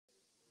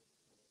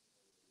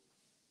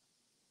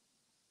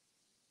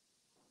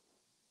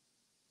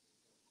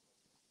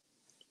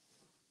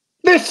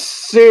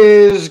This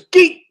is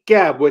Geek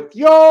Gab with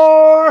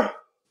your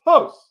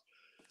hosts,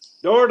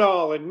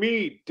 Nordahl and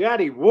me,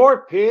 Daddy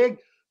Warpig.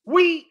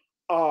 We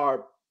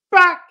are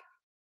back.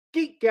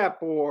 Geek Gab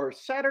for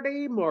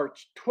Saturday,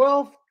 March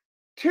 12th,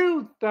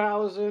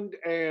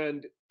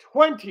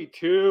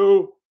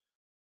 2022.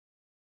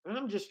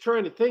 I'm just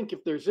trying to think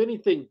if there's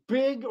anything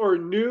big or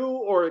new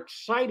or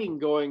exciting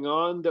going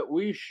on that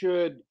we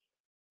should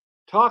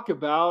talk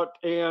about.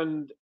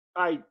 And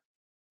I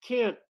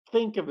can't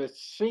think of a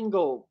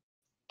single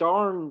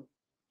darn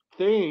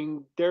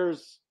thing.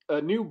 There's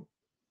a new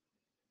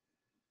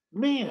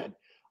man.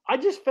 I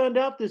just found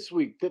out this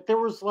week that there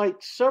was like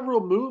several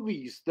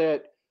movies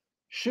that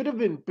should have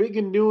been big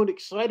and new and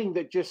exciting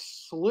that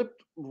just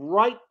slipped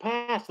right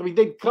past. I mean,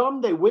 they'd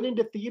come, they went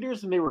into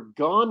theaters, and they were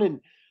gone,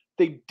 and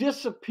they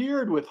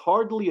disappeared with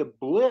hardly a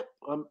blip.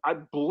 I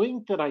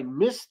blinked and I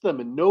missed them,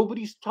 and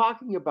nobody's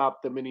talking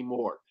about them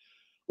anymore.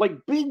 Like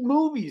big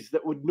movies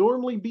that would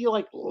normally be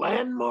like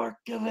landmark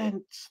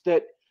events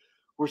that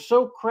were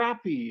so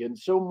crappy and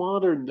so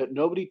modern that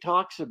nobody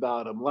talks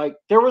about them. Like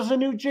there was a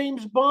new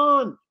James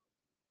Bond.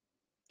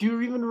 Do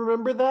you even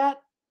remember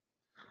that?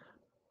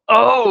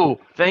 Oh,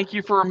 thank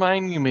you for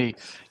reminding me.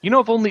 You know,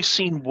 I've only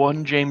seen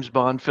one James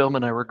Bond film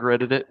and I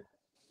regretted it.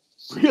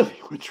 Really?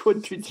 Which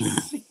one did you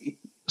see?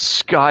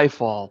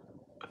 Skyfall.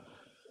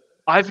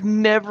 I've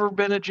never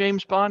been a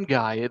James Bond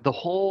guy. The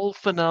whole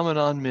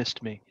phenomenon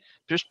missed me.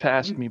 Just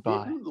passed me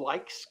by. Didn't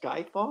like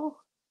Skyfall?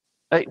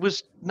 It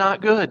was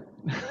not good.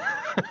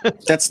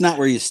 That's not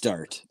where you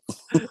start.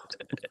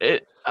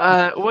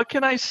 What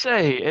can I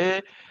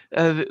say?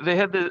 They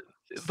had the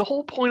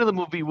whole point of the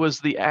movie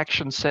was the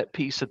action set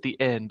piece at the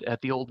end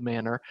at the old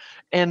manor,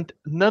 and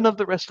none of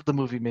the rest of the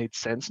movie made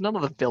sense. None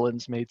of the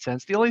villains made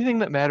sense. The only thing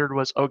that mattered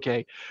was,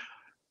 okay,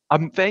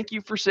 thank you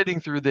for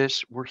sitting through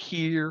this. We're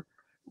here.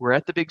 We're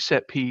at the big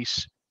set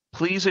piece.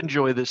 Please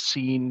enjoy this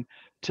scene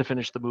to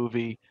finish the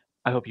movie.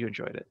 I hope you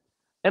enjoyed it.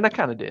 And I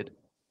kind of did.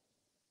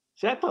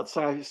 See, I thought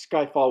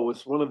Skyfall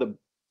was one of the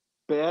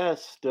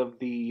best of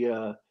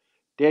the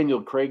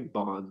Daniel Craig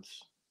Bonds.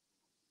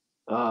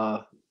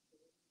 But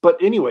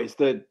anyways,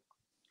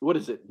 what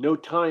is it? No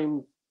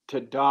Time to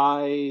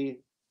Die.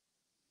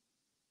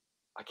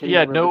 I can't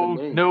remember the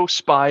name. No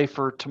Spy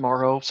for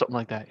Tomorrow, something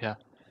like that. Yeah.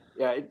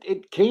 Yeah,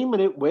 it came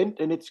and it went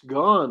and it's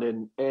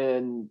gone,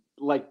 and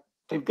like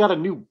they've got a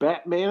new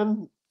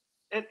Batman,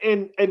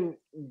 and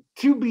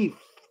to be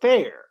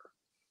fair,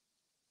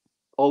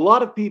 a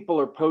lot of people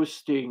are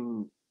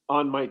posting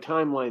on my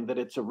timeline that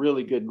it's a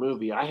really good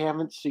movie. I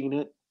haven't seen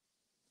it.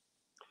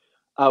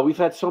 We've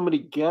had so many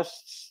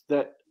guests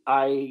that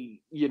I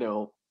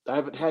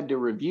haven't had to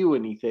review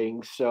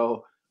anything,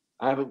 so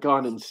I haven't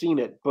gone and seen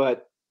it,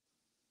 but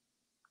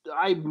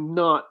I'm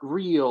not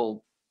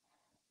real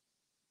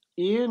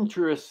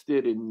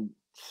interested in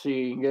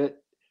seeing it.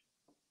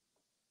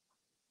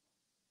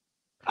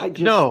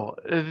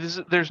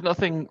 There's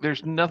nothing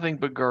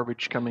but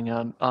garbage coming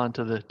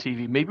onto the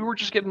TV. Maybe we're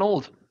just getting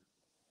old.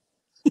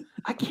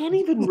 I can't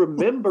even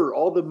remember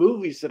all the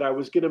movies that I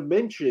was going to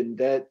mention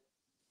that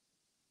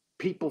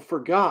people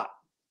forgot.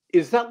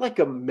 Is that like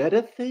a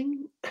meta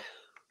thing?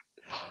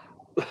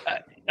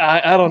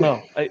 I don't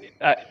know.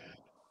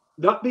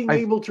 Not being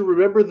able to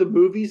remember the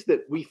movies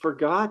that we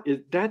forgot,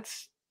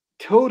 that's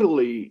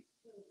totally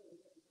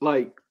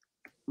like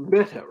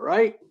meta,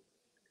 right?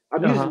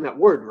 I'm using that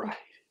word right.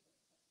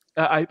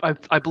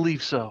 I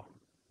believe so.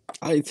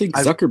 I think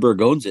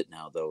Zuckerberg owns it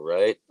now, though,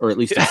 right? Or at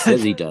least he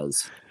says he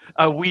does.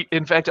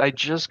 In fact, I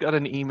just got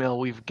an email.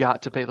 We've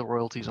got to pay the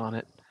royalties on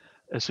it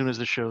as soon as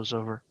the show's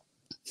over.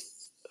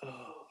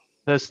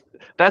 That's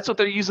what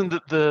they're using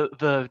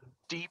the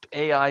deep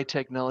AI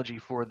technology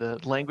for, the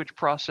language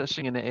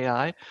processing and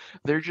AI.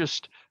 They're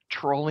just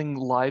trolling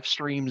live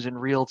streams in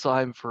real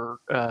time for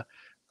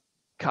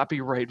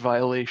copyright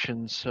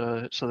violations,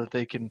 so that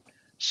they can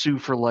sue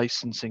for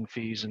licensing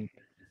fees and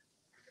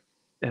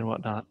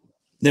whatnot.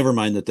 Never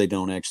mind that they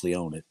don't actually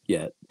own it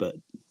yet, but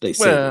they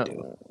say they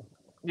do.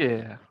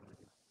 Yeah.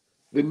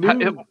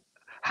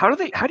 How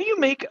do you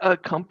make a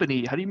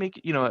company? How do you make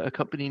a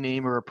company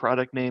name or a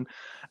product name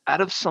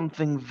out of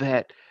something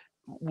that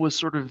was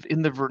sort of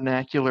in the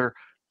vernacular?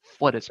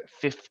 What is it?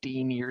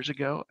 15 years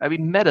ago? I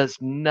mean, Meta's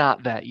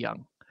not that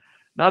young,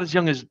 not as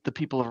young as the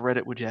people of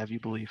Reddit would have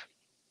you believe.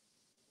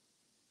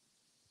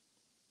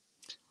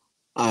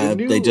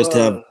 They just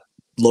have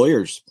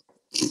lawyers.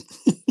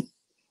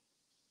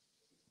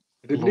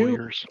 The new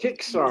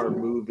Pixar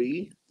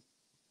movie,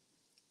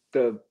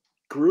 the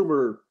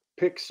Groomer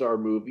Pixar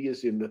movie,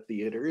 is in the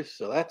theaters,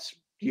 so that's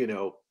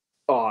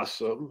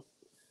awesome.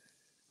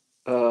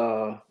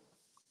 I've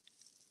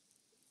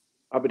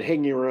been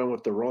hanging around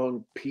with the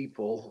wrong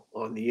people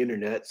on the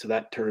internet, so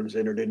that term's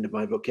entered into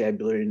my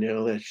vocabulary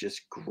now. That's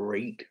just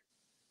great.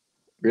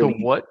 Really?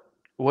 The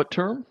what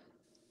term?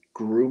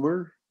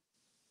 Groomer.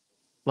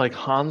 Like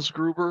Hans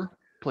Gruber,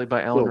 played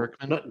by Alan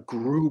Rickman? Not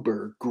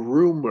Gruber,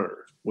 Groomer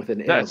with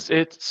an M.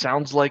 It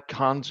sounds like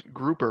Hans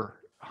Gruber.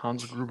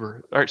 Hans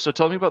Gruber. All right, so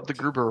tell me about the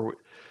Gruber.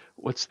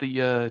 What's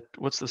the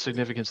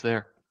significance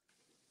there?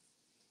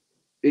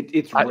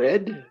 It's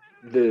Red,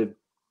 the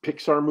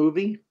Pixar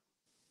movie.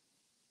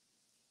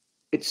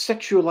 It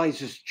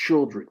sexualizes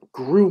children.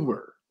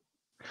 Groomer.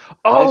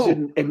 As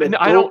an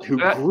adult who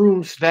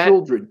grooms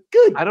children.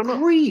 Good I don't know.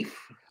 grief.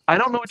 I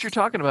don't know what you're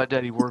talking about,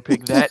 Daddy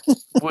Warpig. That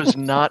was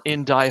not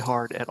in Die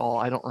Hard at all.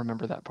 I don't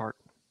remember that part.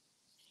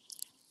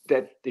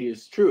 That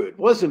is true. It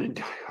wasn't in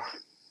Die Hard.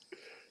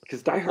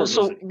 Because Die Hard was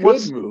a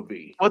good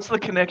movie. What's the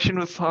connection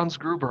with Hans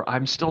Gruber?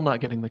 I'm still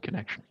not getting the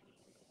connection.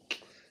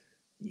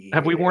 Yeah.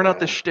 Have we worn out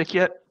the shtick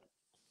yet?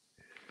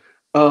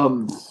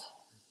 I'm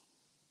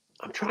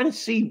trying to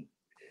see.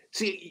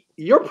 See,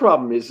 your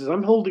problem is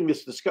I'm holding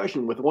this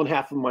discussion with one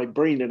half of my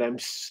brain, and I'm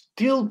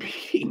still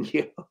beating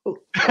you.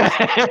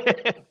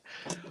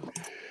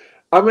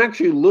 I'm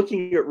actually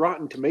looking at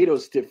Rotten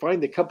Tomatoes to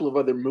find a couple of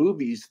other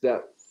movies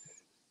that,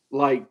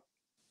 like,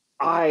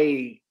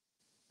 I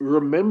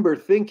remember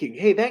thinking,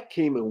 hey, that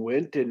came and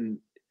went, and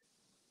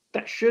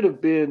that should have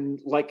been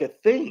like a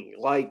thing.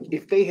 Like,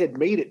 if they had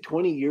made it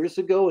 20 years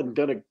ago and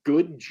done a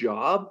good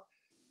job,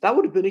 that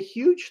would have been a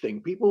huge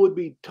thing. People would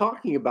be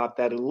talking about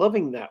that and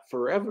loving that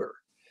forever.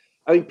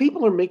 I mean,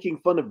 people are making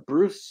fun of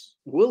Bruce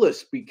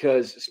Willis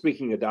because,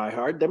 speaking of Die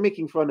Hard, they're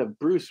making fun of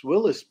Bruce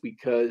Willis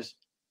because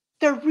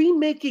they're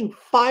remaking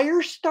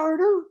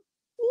Firestarter?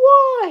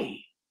 Why?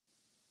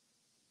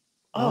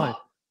 Why?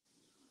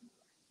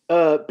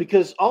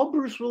 Because all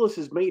Bruce Willis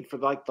has made for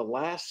like the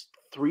last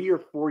 3 or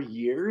 4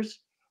 years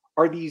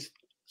are these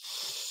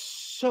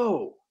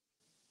so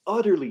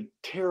utterly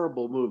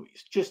terrible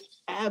movies,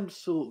 just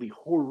absolutely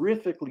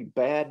horrifically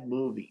bad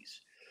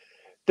movies.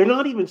 They're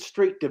not even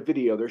straight to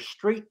video, they're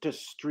straight to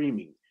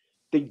streaming.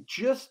 They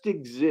just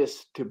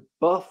exist to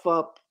buff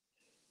up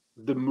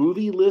the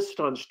movie list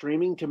on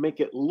streaming to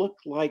make it look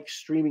like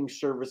streaming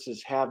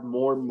services have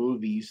more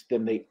movies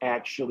than they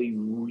actually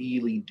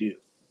really do.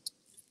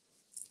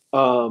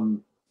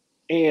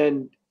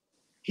 And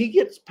he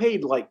gets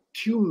paid like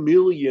 $2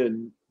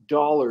 million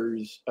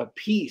a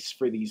piece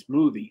for these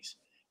movies,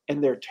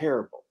 and they're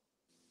terrible.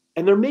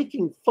 And they're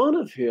making fun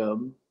of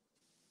him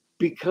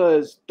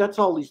because that's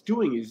all he's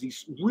doing is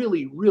these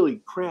really,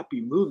 really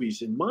crappy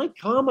movies. And my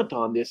comment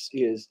on this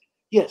is,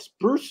 yes,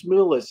 Bruce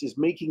Willis is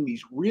making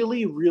these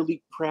really,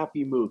 really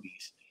crappy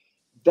movies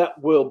that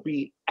will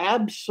be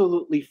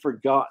absolutely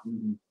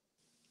forgotten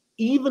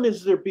even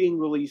as they're being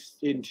released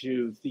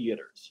into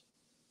theaters.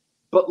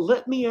 But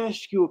let me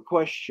ask you a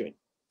question.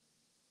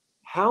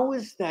 How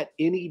is that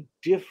any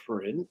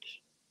different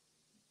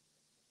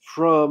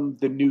from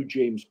the new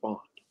James Bond?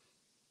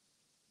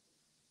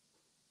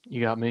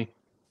 You got me.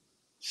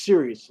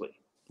 Seriously.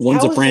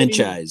 One's a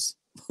franchise.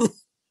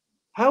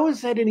 How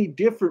is that any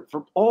different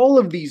from all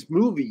of these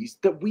movies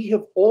that we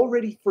have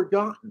already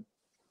forgotten?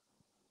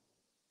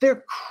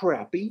 They're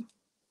crappy.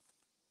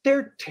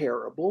 They're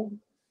terrible.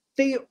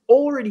 They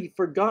already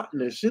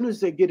forgotten as soon as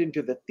they get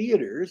into the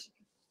theaters.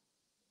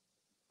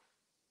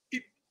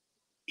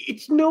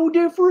 It's no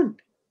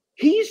different.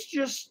 He's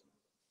just,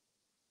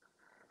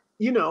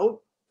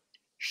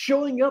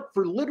 showing up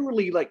for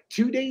literally like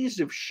 2 days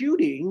of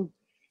shooting,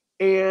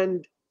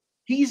 and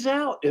he's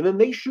out, and then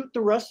they shoot the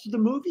rest of the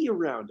movie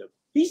around him.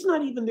 He's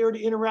not even there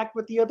to interact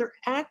with the other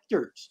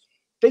actors.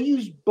 They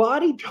use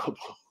body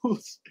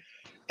doubles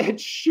and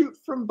shoot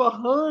from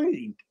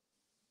behind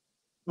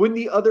when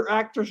the other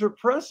actors are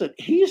present.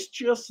 He's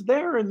just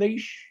there, and they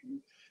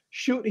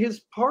shoot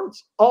his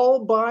parts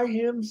all by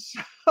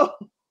himself.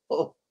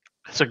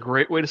 That's a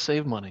great way to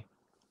save money.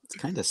 It's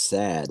kind of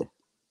sad.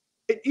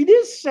 It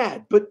is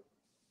sad, but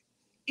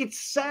it's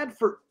sad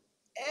for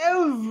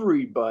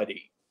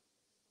everybody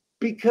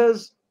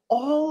because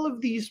all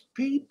of these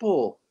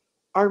people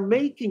are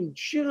making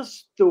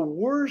just the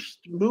worst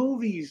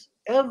movies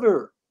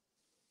ever,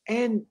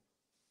 and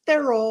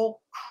they're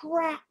all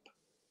crap.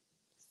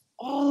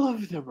 All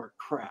of them are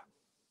crap.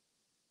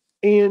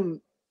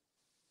 And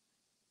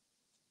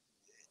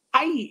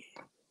I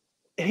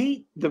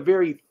hate the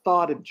very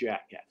thought of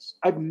Jackass.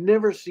 I've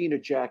never seen a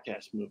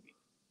Jackass movie.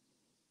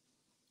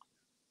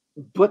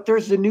 But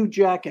there's a new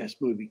Jackass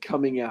movie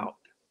coming out.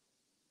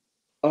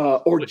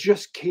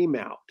 Just came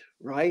out,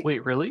 right?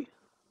 Wait, really?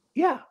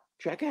 Yeah.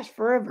 Jackass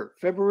Forever.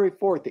 February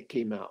 4th it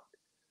came out.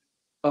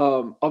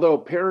 Although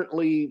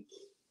apparently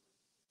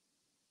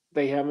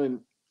they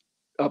haven't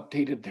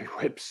updated their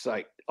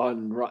website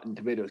on Rotten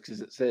Tomatoes because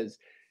it says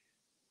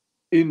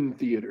in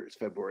theaters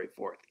February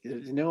 4th.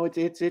 No,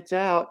 it's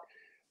out.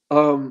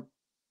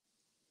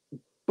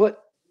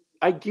 But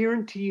I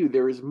guarantee you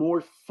there is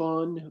more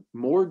fun,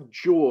 more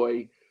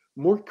joy,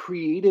 more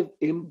creative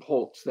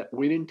impulse that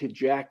went into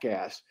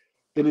Jackass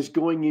than is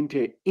going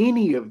into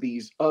any of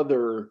these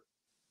other,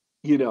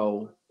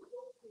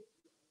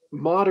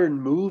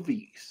 modern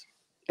movies.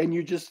 And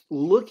you're just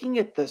looking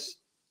at this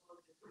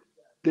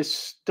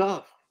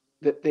stuff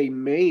that they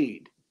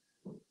made,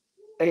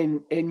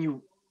 and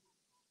you,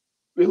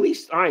 at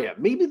least I am.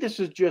 Maybe this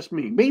is just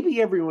me.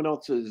 Maybe everyone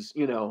else is,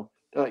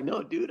 like,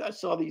 no, dude, I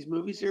saw these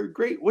movies. They're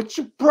great. What's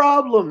your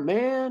problem,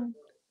 man?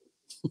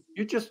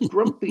 You're just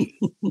grumpy.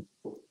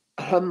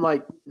 I'm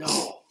like,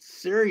 no,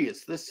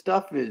 serious. This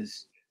stuff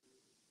is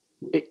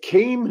It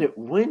came and it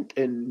went,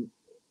 and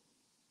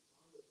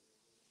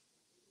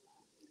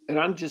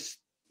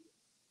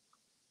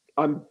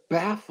I'm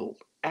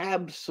baffled,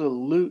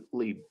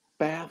 absolutely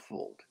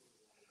baffled.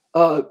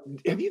 Have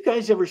you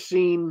guys ever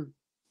seen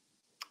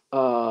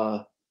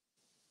what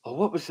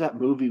was that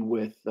movie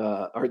with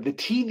or the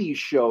TV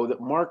show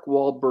that Mark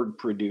Wahlberg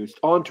produced,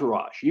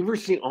 Entourage? You ever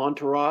seen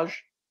Entourage?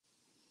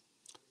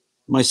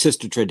 My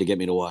sister tried to get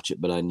me to watch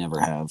it, but I never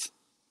have.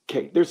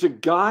 Okay, there's a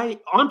guy.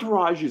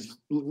 Entourage is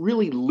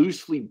really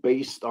loosely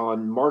based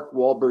on Mark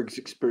Wahlberg's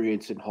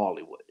experience in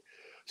Hollywood.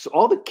 So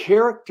all the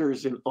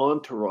characters in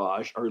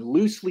Entourage are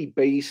loosely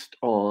based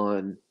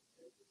on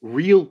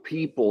real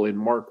people in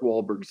Mark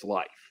Wahlberg's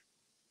life.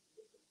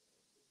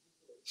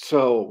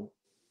 So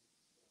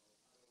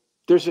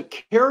there's a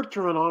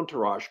character in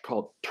Entourage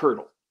called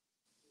Turtle.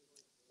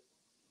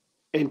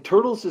 And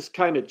Turtle's this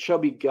kind of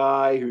chubby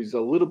guy who's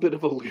a little bit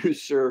of a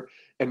loser.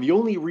 And the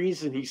only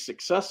reason he's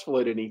successful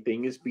at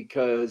anything is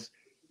because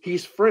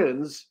he's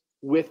friends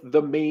with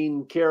the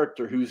main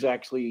character who's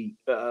actually,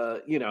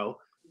 a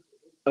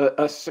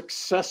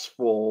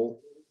successful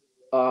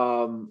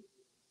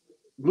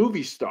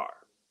movie star.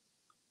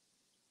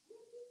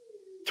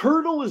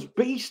 Turtle is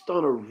based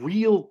on a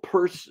real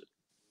person.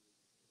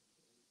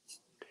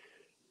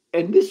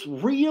 And this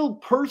real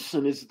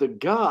person is the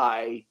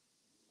guy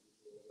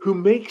who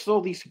makes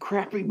all these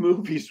crappy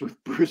movies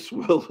with Bruce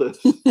Willis.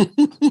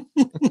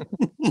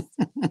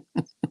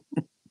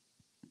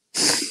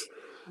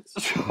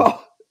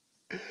 So,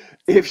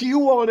 if you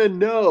want to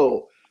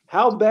know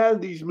how bad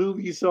these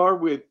movies are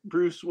with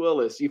Bruce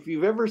Willis, if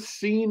you've ever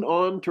seen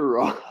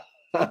Entourage,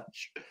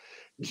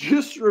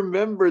 just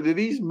remember that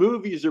these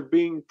movies are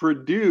being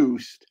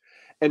produced,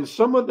 and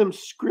some of them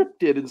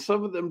scripted and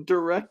some of them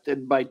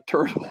directed by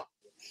Turtle.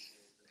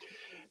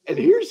 And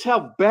here's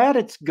how bad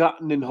it's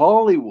gotten in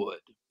Hollywood.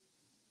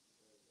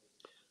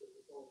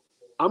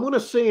 I'm going to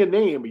say a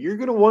name. You're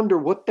going to wonder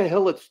what the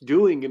hell it's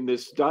doing in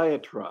this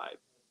diatribe.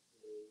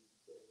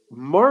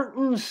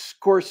 Martin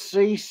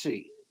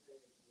Scorsese.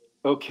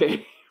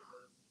 Okay.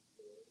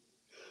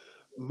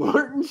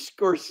 Martin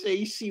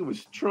Scorsese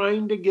was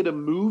trying to get a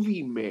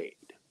movie made,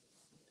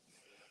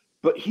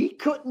 but he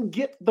couldn't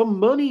get the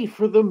money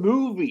for the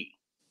movie.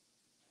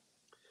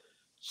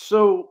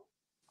 So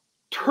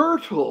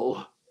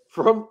Turtle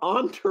from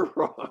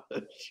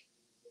Entourage,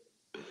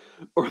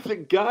 or the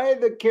guy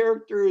the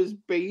character is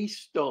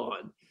based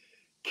on,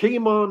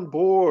 came on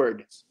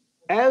board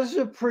as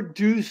a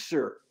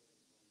producer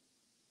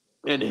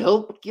and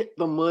helped get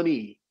the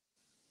money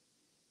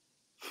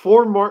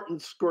for Martin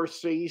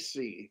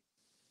Scorsese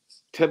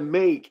to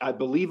make, I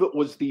believe it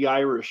was The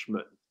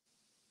Irishman.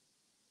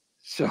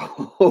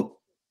 So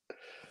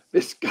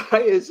this guy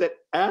is an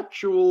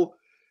actual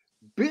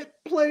bit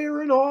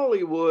player in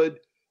Hollywood,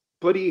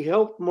 but he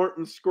helped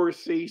Martin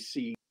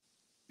Scorsese.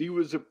 He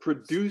was a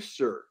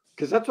producer,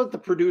 because that's what the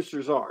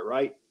producers are,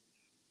 right?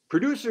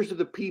 Producers are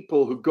the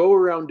people who go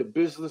around to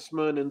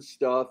businessmen and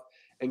stuff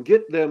and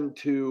get them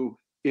to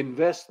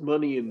invest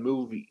money in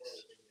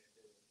movies.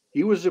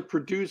 He was a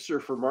producer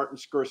for Martin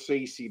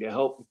Scorsese to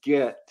help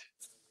get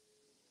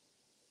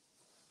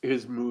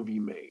his movie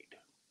made.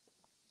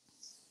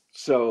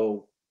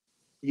 So,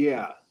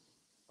 yeah,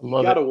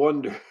 you gotta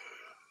wonder.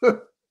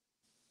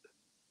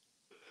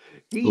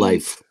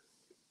 Life.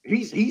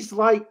 He's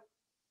like,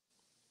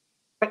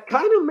 that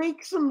kind of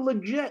makes him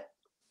legit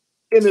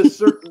in a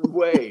certain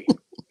way,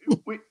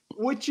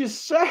 which is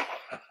sad.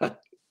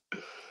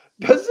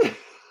 Does it?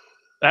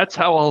 That's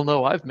how I'll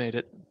know I've made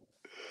it.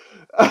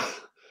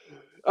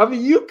 I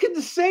mean, you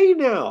can say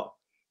now,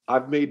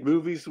 I've made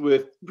movies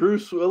with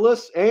Bruce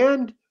Willis,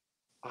 and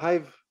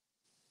I've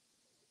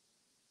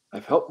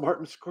helped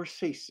Martin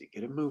Scorsese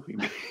get a movie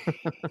made.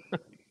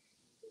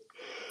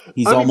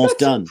 He's almost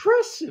done.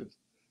 Impressive.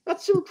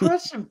 That's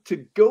impressive to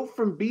go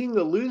from being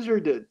a loser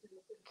to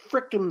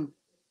frickin',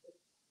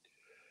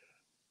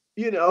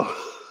 you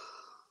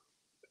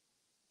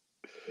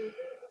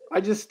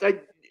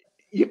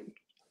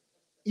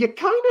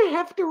kind of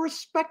have to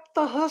respect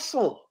the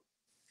hustle,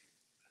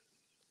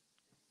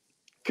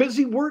 because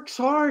he works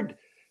hard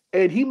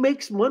and he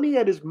makes money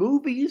at his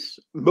movies.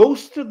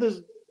 Most of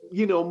the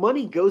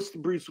money goes to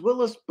Bruce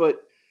Willis,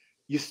 but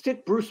you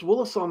stick Bruce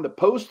Willis on the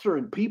poster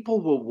and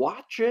people will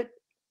watch it.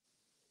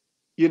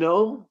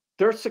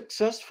 They're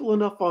successful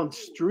enough on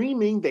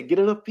streaming. They get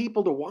enough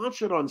people to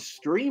watch it on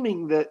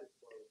streaming that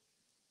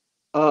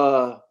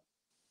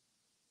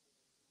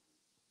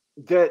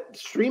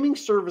streaming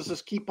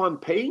services keep on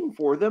paying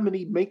for them, and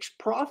he makes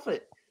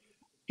profit.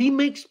 He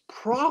makes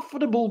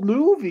profitable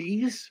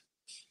movies,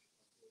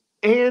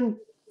 and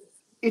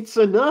it's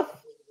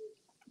enough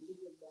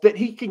that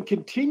he can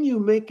continue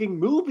making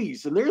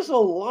movies. And there's a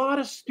lot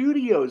of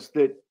studios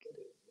that,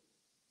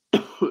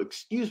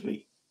 excuse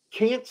me,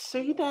 can't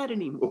say that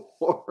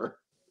anymore.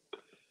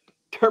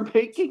 They're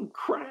making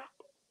crap.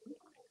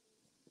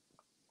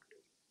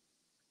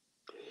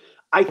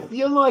 I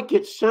feel like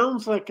it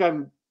sounds like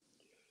I'm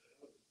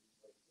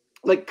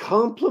like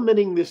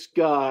complimenting this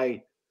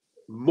guy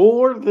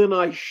more than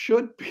I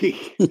should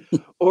be,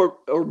 or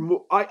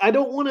I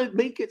don't want to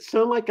make it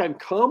sound like I'm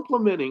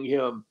complimenting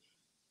him.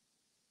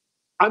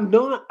 I'm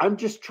not. I'm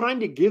just trying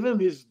to give him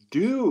his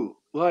due.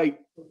 Like,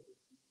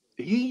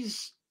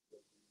 he's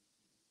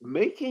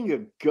making a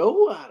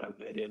go out of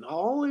it in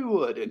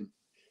Hollywood, and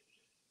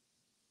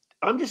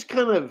I'm just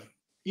kind of,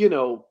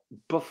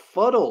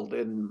 befuddled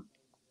and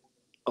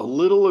a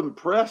little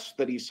impressed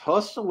that he's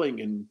hustling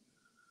and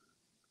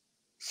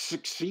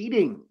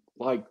succeeding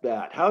like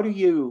that. How do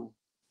you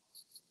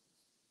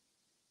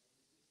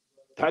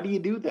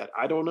do that?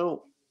 I don't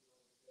know.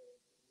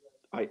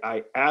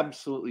 I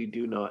absolutely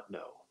do not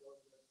know.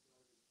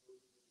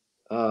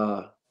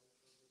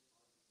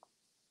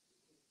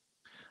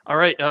 All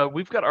right,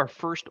 we've got our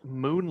first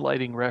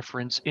moonlighting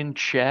reference in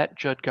chat.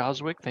 Judd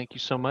Goswick, thank you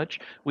so much.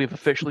 We have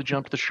officially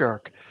jumped the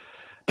shark.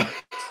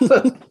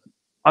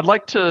 I'd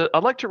like to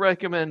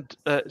recommend,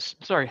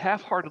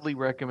 half-heartedly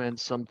recommend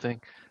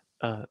something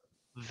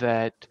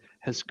that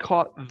has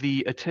caught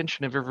the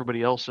attention of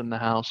everybody else in the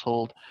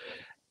household.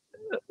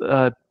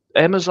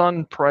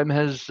 Amazon Prime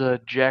has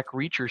Jack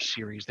Reacher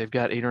series. They've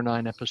got 8 or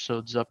 9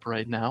 episodes up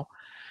right now,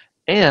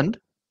 and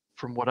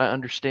from what I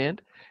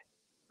understand,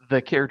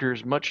 the character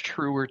is much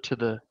truer to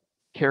the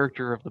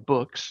character of the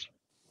books,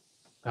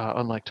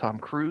 unlike Tom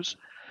Cruise.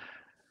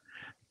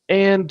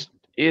 And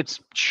it's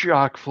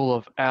chock full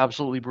of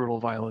absolutely brutal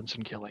violence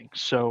and killing.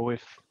 So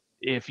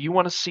if you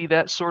want to see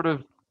that sort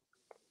of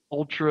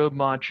ultra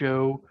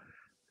macho,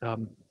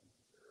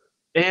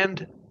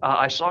 and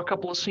I saw a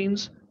couple of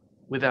scenes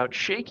without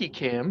shaky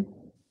cam,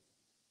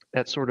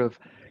 that sort of,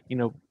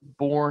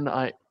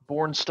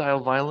 Bourne style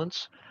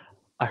violence.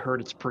 I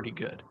heard it's pretty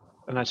good.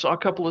 And I saw a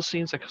couple of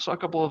scenes. I saw a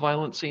couple of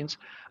violent scenes.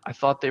 I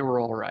thought they were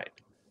all right.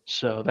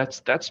 So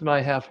that's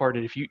my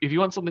half-hearted. If you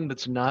want something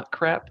that's not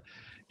crap,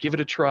 give it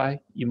a try.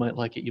 You might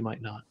like it. You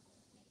might not.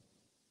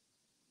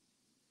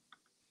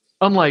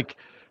 Unlike,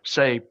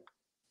 say,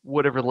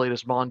 whatever the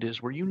latest Bond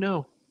is, where you're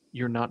not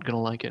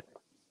gonna like it.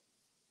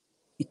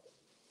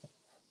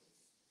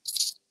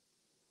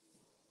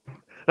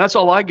 That's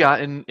all I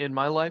got in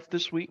my life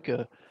this week.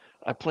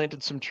 I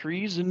planted some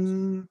trees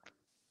and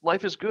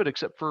life is good,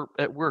 except for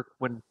at work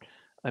when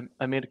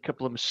I made a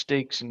couple of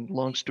mistakes, and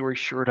long story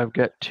short, I've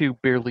got 2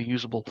 barely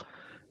usable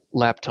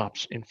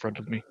laptops in front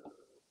of me.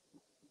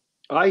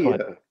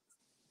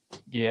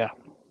 Yeah.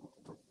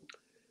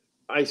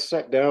 I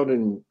sat down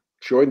and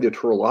joined the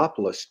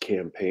Trollopolis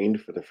campaign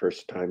for the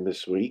first time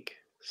this week,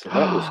 so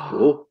that was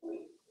cool.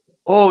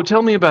 Oh,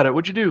 tell me about it.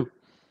 What'd you do?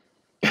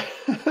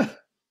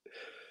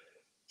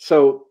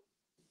 So,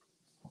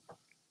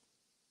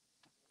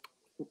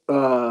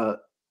 yeah,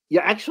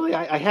 actually,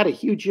 I had a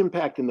huge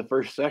impact in the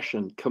first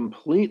session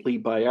completely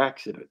by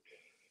accident.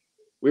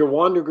 We were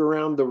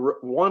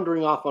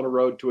wandering off on a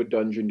road to a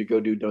dungeon to go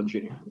do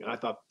dungeoneering. And I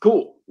thought,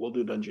 cool, we'll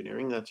do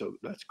dungeoneering.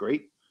 That's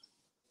great.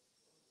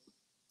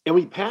 And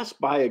we passed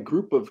by a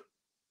group of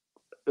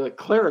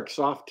clerics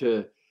off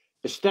to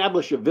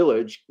establish a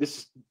village.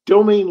 This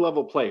domain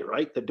level play,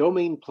 right? The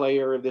domain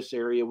player of this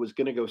area was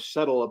going to go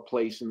settle a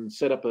place and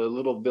set up a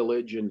little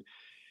village. And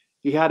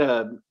he had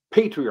a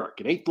patriarch,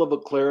 an 8th level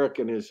cleric,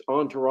 and his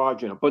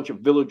entourage, and a bunch of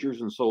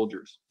villagers and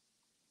soldiers.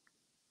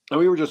 And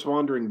we were just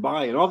wandering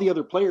by, and all the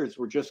other players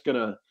were just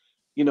gonna,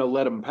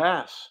 let him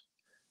pass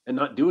and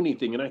not do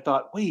anything. And I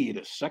thought, wait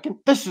a second,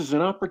 this is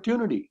an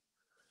opportunity,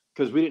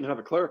 because we didn't have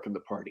a cleric in the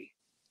party.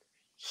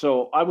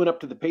 So I went up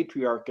to the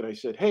patriarch and I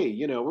said, hey,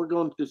 we're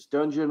going to this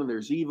dungeon and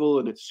there's evil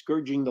and it's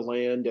scourging the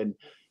land. And,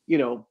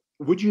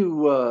 would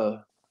you,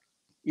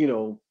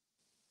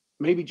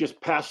 maybe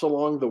just pass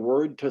along the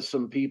word to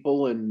some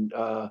people, and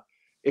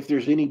if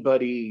there's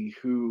anybody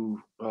who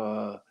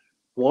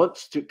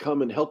wants to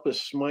come and help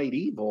us smite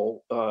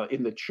evil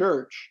in the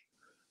church,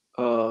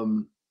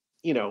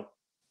 they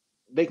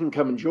can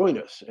come and join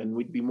us, and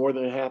we'd be more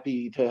than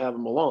happy to have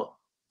them along.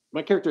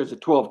 My character has a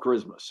 12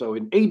 charisma, so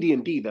in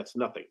AD&D that's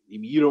nothing.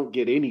 You don't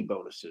get any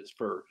bonuses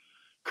for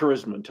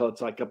charisma until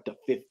it's like up to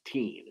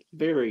 15. It's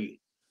very,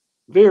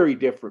 very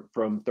different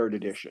from 3rd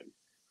edition.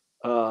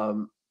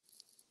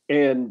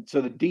 And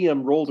so the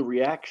DM rolled a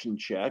reaction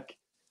check,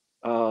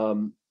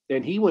 and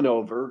he went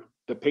over,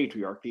 the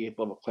patriarch, the 8th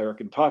level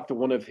cleric, and talked to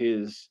one of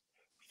his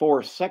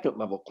 4 2nd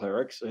level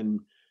clerics, and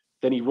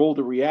then he rolled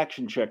a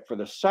reaction check for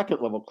the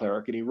 2nd level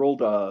cleric, and he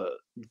rolled a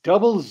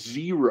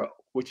 00,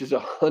 which is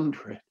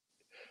 100.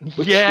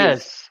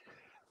 Yes,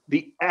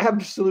 the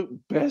absolute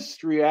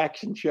best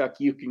reaction check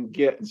you can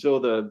get. And so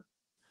the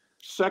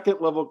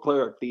 2nd level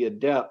cleric, the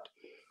adept,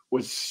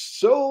 was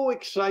so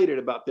excited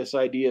about this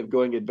idea of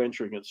going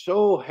adventuring and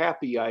so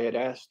happy I had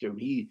asked him.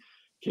 He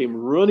came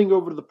running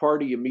over to the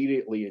party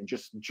immediately and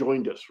just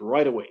joined us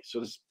right away.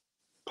 So this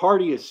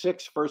party of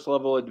 6 first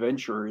level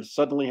adventurers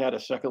suddenly had a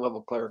 2nd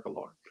level cleric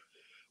along.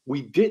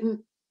 We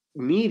didn't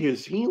need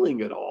his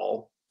healing at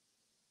all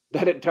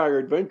that entire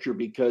adventure,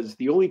 because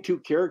the only 2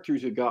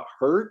 characters who got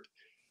hurt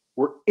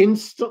were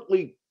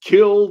instantly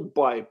killed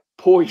by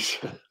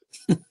poison.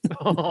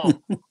 Oh,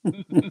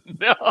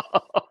 no.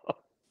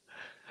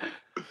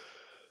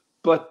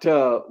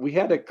 But we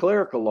had a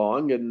cleric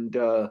along, and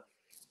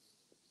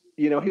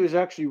he was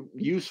actually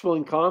useful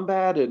in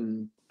combat,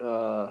 and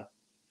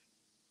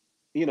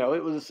it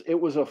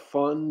was a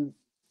fun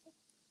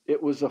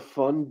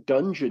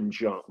dungeon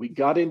jump. We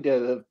got into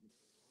the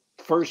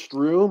first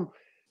room,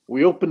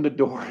 we opened the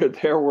door,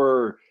 there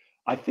were,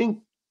 I think,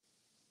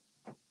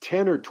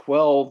 10 or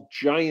 12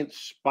 giant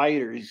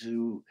spiders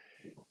who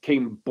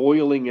came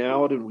boiling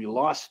out, and we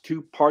lost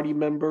 2 party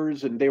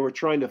members, and they were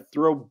trying to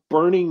throw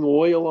burning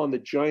oil on the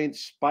giant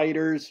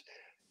spiders,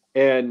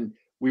 and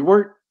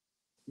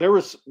there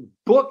was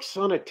books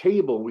on a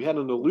table. We had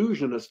an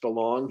illusionist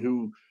along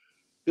who,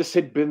 this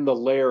had been the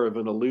lair of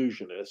an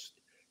illusionist,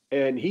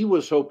 and he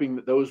was hoping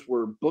that those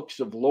were books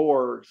of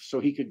lore so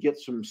he could get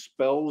some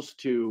spells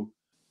to,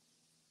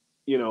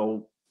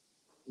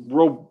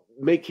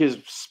 make his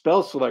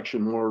spell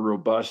selection more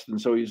robust. And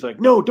so he's like,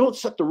 no, don't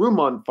set the room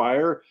on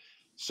fire.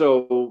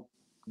 So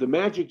the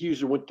magic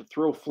user went to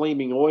throw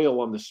flaming oil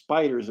on the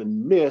spiders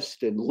and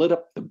missed and lit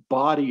up the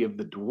body of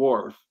the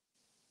dwarf.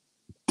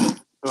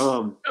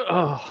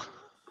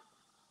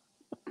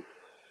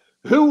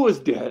 Who was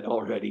dead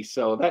already.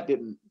 So that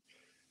didn't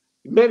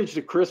manage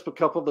to crisp a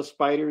couple of the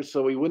spiders.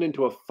 So we went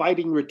into a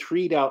fighting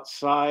retreat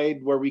outside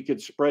where we could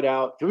spread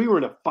out. We were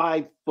in a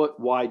 5-foot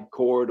wide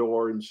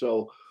corridor. And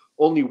so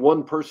only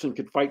one person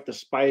could fight the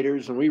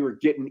spiders, and we were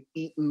getting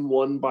eaten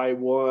one by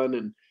one.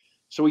 And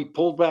so we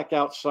pulled back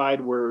outside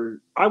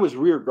where I was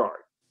rear guard,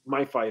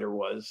 my fighter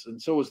was,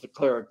 and so was the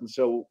cleric. And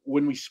so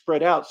when we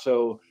spread out,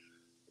 so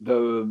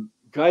the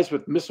guys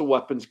with missile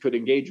weapons could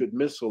engage with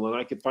missile, and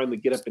I could finally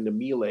get up into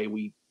melee,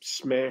 we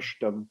smashed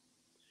them.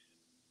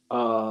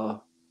 And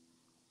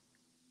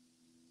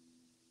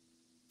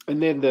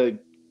then the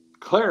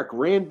cleric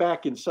ran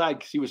back inside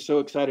because he was so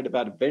excited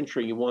about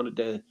adventuring. He wanted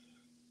to,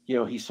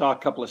 he saw a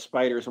couple of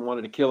spiders and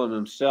wanted to kill them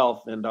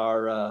himself. And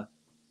our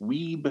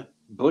weeb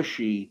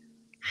Bushy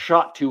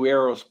shot 2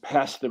 arrows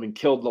past him and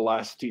killed the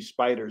last 2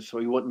 spiders so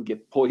he wouldn't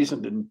get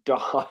poisoned and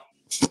die.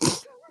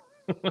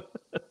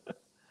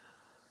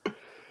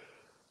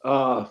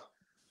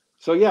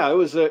 So yeah, it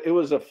was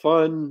a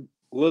fun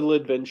little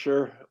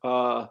adventure.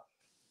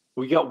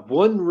 We got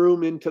one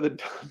room into the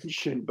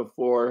dungeon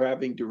before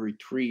having to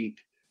retreat.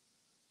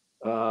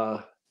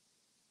 And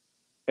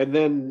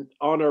then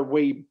on our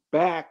way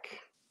back,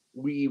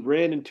 we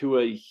ran into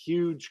a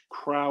huge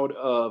crowd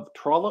of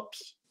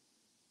trollops.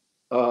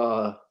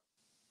 And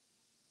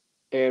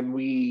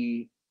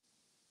we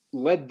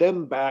led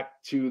them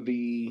back to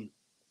the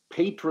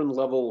patron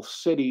level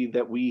city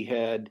that we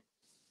had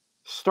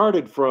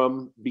started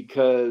from,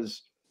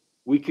 because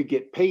we could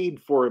get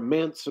paid for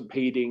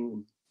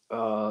emancipating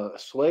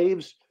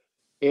slaves,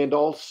 and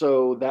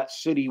also that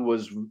city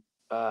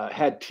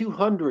had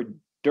 200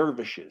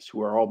 dervishes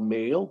who are all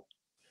male,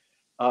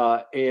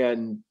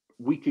 and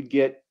we could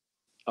get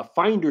a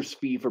finder's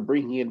fee for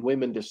bringing in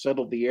women to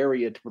settle the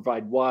area to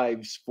provide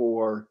wives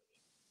for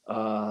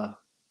the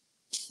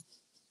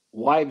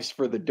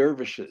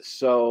dervishes.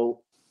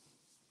 So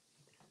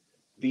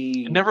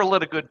never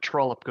let a good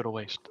trollop go to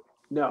waste.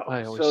 No.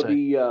 I always So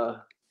say.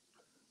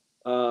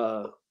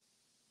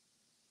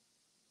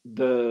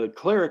 The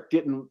cleric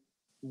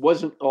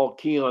wasn't all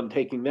keen on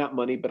taking that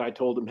money, but I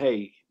told him,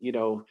 hey,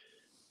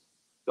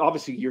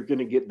 obviously you're going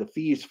to get the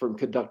fees from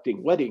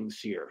conducting weddings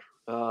here.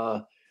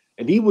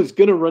 And he was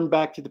going to run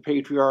back to the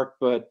patriarch,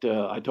 but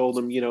I told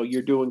him,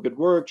 you're doing good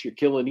works, you're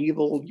killing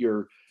evil,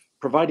 you're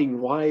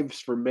providing wives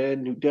for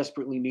men who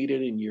desperately need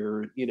it, and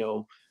you're,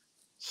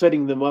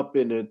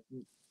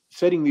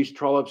 setting these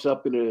trollops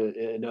up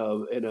in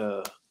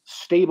a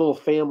stable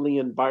family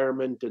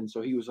environment. And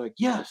so he was like,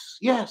 yes.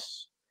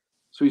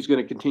 So he's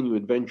going to continue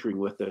adventuring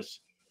with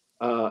us.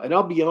 And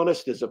I'll be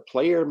honest, as a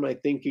player, my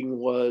thinking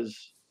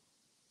was,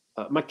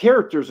 my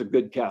character's a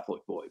good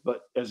Catholic boy,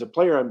 but as a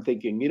player, I'm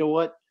thinking, you know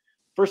what?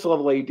 First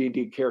level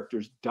AD&D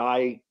characters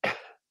die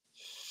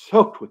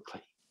so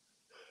quickly.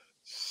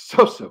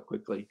 So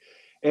quickly.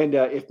 And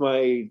if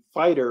my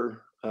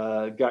fighter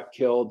got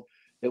killed,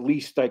 at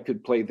least I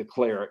could play the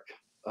cleric.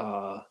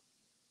 So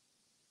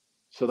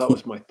that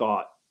was my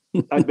thought.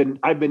 I've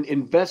been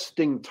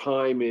investing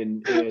time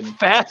in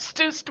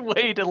fastest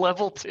way to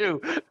level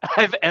 2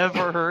 I've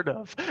ever heard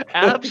of.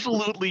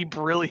 Absolutely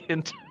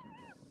brilliant.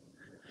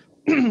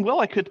 Well,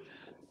 I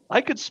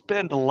could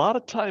spend a lot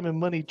of time and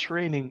money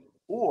training,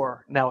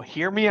 or now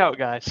hear me out,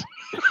 guys.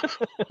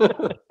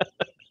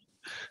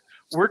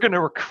 We're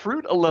gonna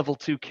recruit a level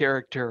 2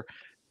 character,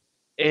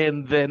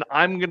 and then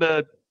I'm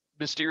gonna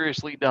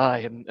mysteriously die,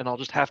 and I'll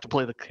just have to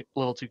play the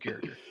level 2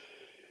 character.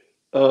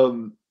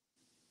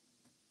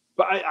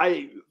 But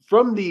I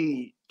from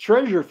the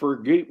treasure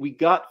we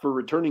got for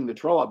returning the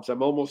trollops,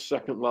 I'm almost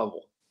second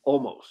level.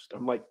 Almost.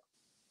 I'm like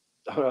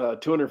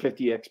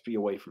 250 XP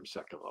away from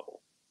second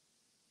level.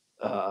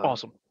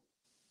 Awesome.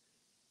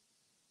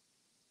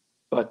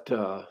 But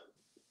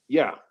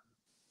yeah,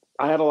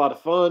 I had a lot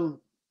of fun.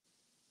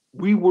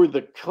 We were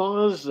the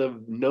cause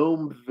of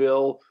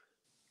Gnomeville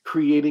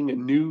creating a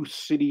new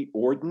city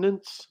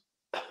ordinance.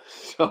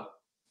 So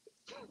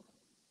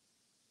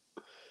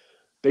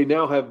they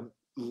now have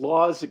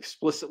laws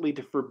explicitly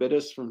to forbid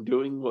us from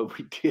doing what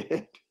we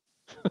did.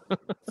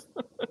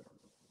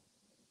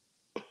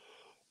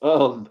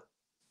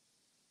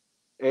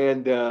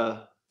 And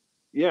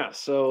yeah,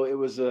 so it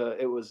was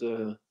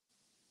a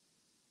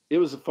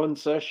fun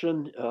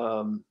session,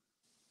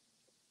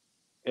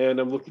 and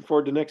I'm looking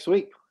forward to next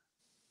week.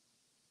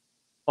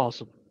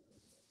 Awesome.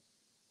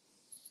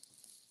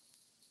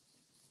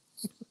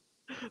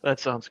 That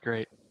sounds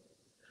great.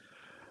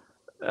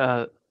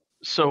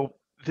 So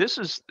this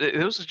is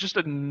just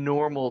a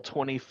normal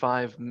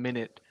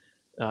 25-minute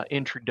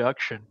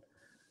introduction,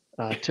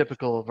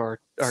 typical of our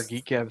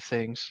Geek Gab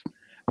things.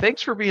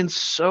 Thanks for being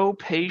so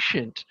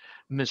patient,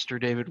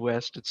 Mr. David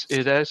West.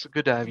 It's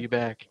good to have you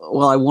back.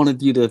 Well, I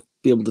wanted you to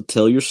be able to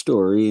tell your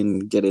story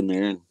and get in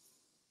there, and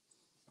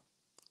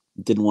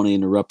didn't want to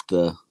interrupt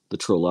the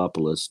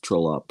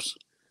Trollops.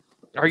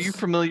 Are you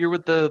familiar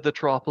with the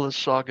Tropolis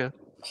saga?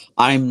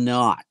 I'm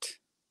not.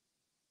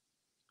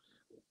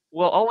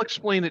 Well, I'll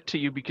explain it to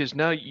you because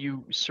now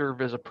you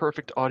serve as a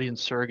perfect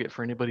audience surrogate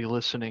for anybody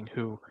listening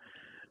who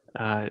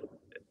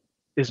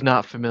is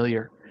not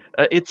familiar.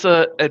 It's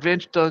a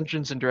Advanced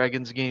Dungeons and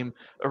Dragons game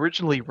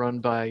originally run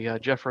by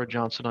Jeffro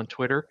Johnson on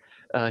Twitter.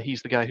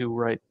 He's the guy who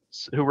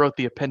wrote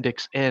the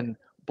Appendix N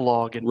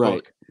blog and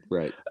book.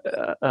 Right.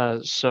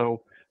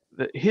 So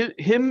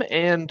him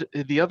and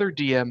the other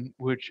DM,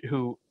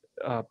 who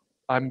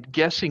I'm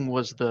guessing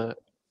was the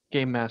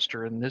game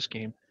master in this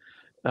game,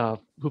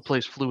 who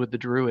plays Fluid the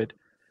Druid.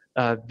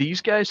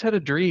 These guys had a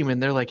dream,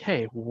 and they're like,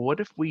 "Hey, what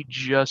if we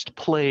just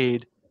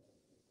played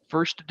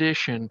first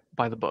edition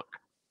by the book?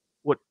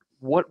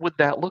 What would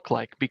that look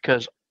like?"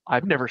 Because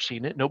I've never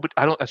seen it.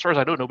 As far as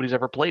I know, nobody's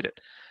ever played it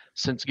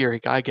since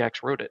Gary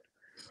Gygax wrote it.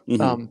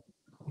 Mm-hmm.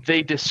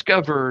 They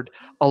discovered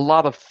a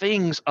lot of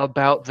things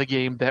about the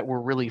game that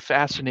were really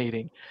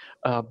fascinating.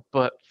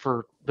 But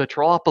for the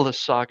Trollopolis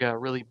saga,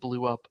 really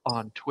blew up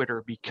on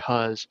Twitter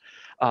because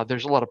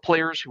there's a lot of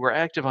players who are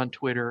active on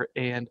Twitter,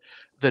 and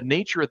the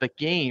nature of the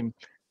game,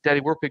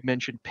 Daddy Warpig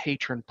mentioned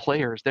patron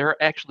players. There are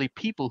actually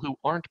people who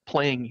aren't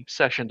playing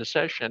session to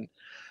session,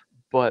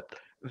 but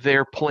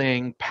they're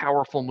playing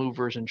powerful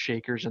movers and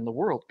shakers in the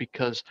world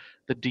because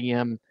the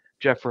DM,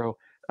 Jeffro,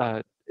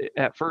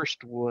 at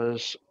first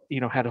was,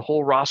 had a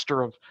whole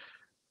roster of,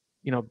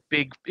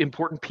 big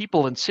important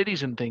people and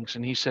cities and things.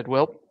 And he said,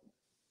 well,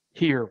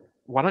 here's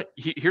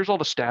all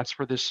the stats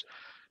for this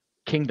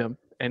kingdom.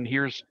 And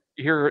here's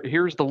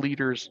the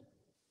leader's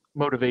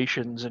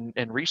motivations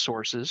and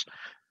resources.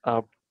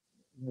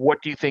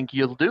 What do you think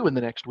you'll do in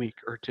the next week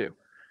or two?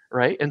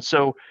 Right. And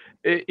so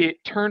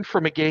it turned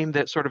from a game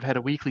that sort of had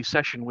a weekly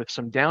session with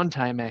some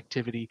downtime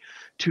activity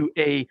to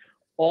a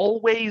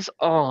always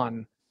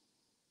on,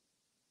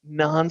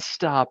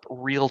 nonstop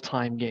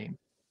real-time game.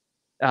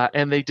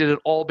 And they did it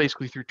all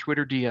basically through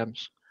Twitter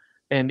DMs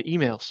and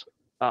emails.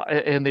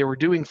 And they were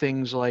doing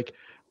things like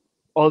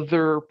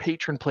other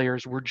patron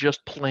players were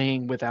just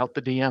playing without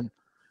the DM.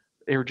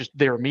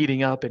 They were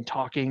meeting up and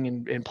talking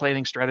and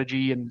planning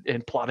strategy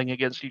and plotting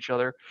against each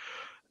other.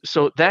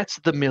 So that's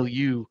the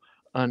milieu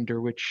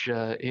under which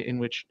in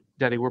which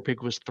Daddy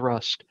Warpig was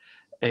thrust.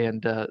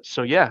 And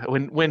so yeah,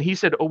 when he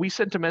said, "Oh, we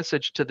sent a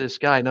message to this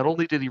guy," not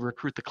only did he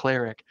recruit the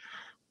cleric,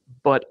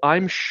 but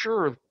I'm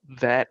sure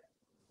that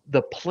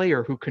the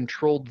player who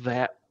controlled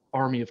that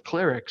army of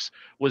clerics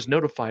was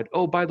notified,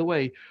 "Oh, by the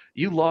way,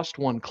 you lost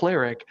one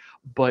cleric,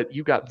 but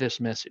you got this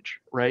message,"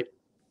 right?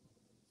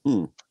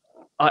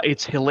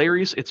 It's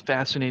hilarious. It's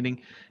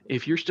fascinating.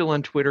 If you're still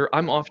on Twitter,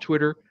 I'm off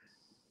Twitter.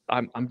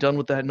 I'm done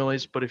with that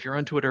noise. But if you're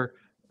on Twitter,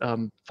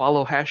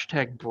 follow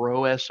hashtag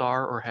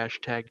BroSR or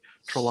hashtag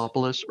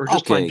Trollopolis, or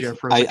just find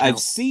Jeffro's account. I've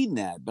seen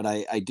that, but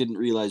I didn't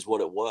realize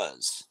what it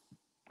was.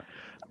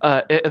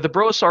 The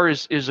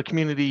BroSR is a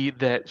community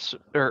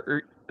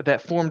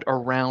that formed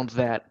around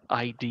that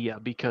idea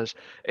because,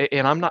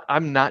 and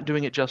I'm not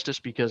doing it justice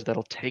because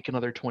that'll take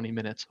another 20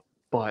 minutes,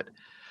 but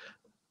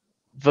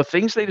the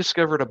things they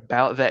discovered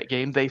about that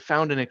game, they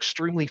found an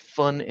extremely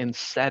fun and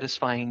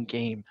satisfying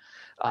game.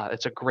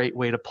 It's a great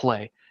way to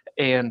play.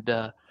 And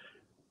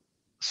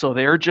so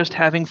they're just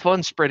having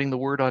fun spreading the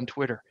word on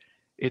Twitter.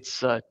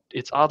 It's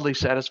oddly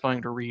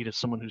satisfying to read as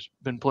someone who's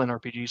been playing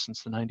RPG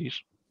since the 90s.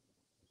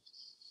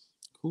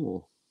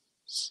 Cool.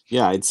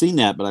 Yeah, I'd seen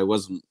that, but I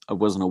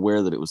wasn't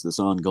aware that it was this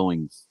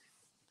ongoing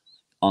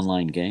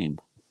online game.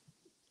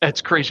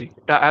 It's crazy.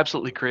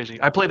 Absolutely crazy.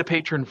 I played a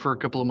patron for a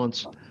couple of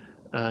months.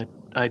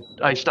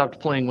 I stopped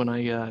playing when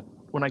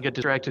I get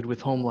distracted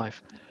with home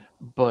life,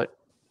 but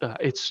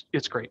it's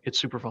great. It's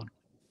super fun.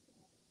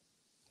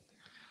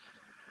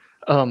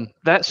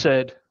 That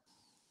said,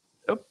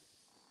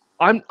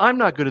 I'm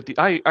not good at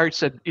I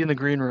said in the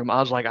green room, I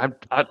was like,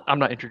 I'm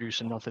not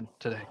introducing nothing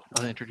today.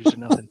 I'm not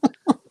introducing nothing.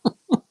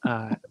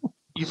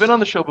 You've been on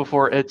the show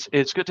before.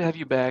 It's good to have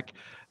you back.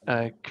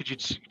 Could you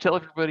tell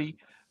everybody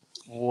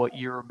what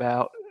you're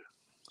about?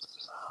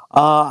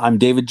 I'm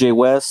David J.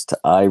 West.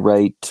 I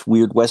write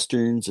weird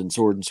westerns and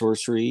sword and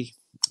sorcery.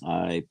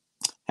 I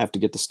have to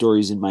get the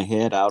stories in my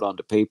head out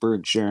onto paper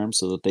and share them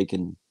so that they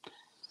can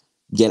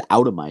get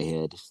out of my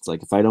head. It's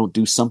like if I don't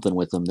do something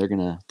with them, they're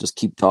going to just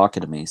keep talking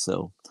to me.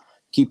 So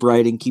keep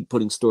writing, keep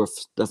putting stuff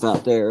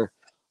out there.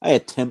 I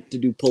attempt to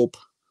do pulp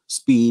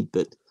speed,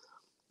 but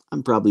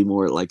I'm probably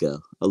more at like a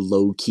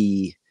low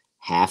key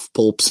half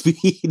pulp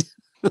speed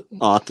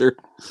author.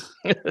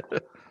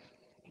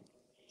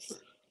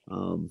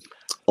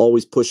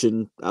 Always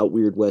pushing out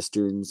weird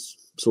westerns,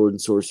 sword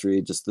and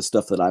sorcery, just the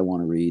stuff that I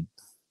want to read.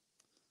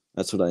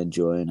 That's what I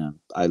enjoy, and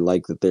I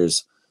like that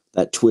there's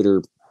that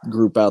Twitter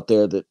group out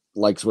there that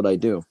likes what I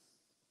do.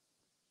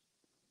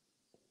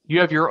 You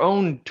have your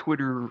own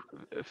Twitter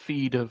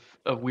feed of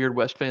Weird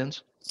West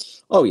fans?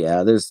 Oh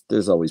yeah,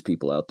 there's always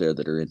people out there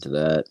that are into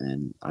that,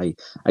 and I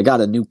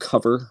got a new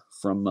cover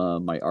from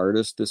my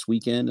artist this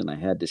weekend, and I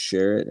had to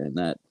share it, and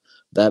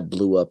that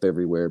blew up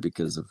everywhere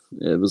because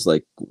it was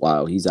like,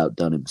 wow, he's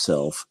outdone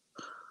himself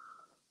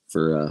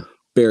for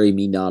Bury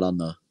Me Not on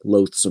the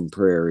Loathsome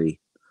Prairie.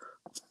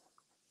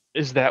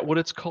 Is that what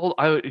it's called?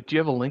 Do you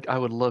have a link? I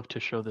would love to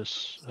show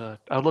this.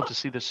 I would love to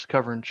see this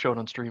cover and show it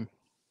on stream.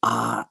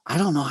 I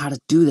don't know how to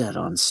do that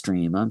on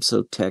stream. I'm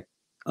so tech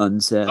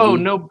unsavvy. Oh,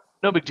 no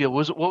big deal.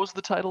 What was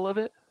the title of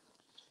it?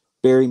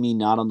 Bury Me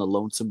Not on the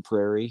Lonesome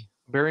Prairie.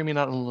 Bury Me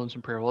Not on the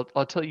Lonesome Prairie. Well,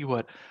 I'll tell you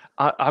what.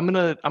 I'm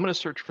gonna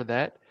search for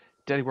that.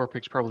 Daddy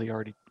Warpig's probably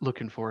already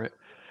looking for it.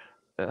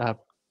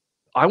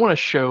 I want to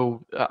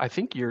show. I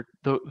think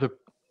the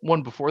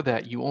one before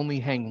that. You Only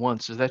Hang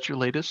Once. Is that your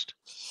latest?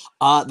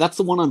 That's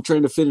the one I'm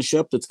trying to finish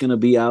up. That's going to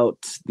be out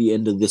the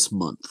end of this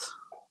month.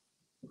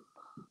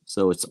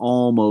 So it's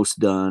almost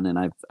done, and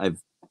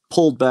I've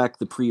pulled back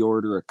the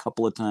pre-order a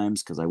couple of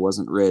times because I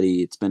wasn't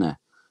ready. It's been a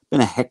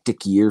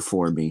hectic year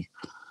for me,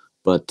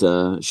 but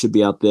it should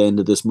be out the end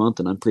of this month,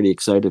 and I'm pretty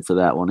excited for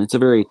that one. It's a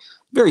very,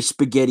 very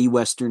spaghetti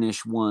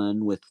westernish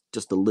one with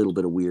just a little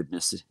bit of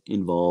weirdness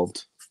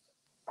involved.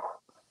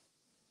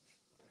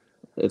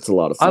 It's a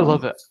lot of fun. I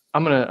love it.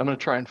 I'm gonna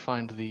try and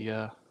find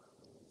the.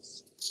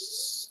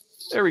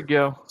 There we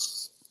go.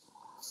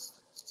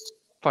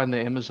 Find the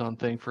Amazon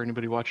thing for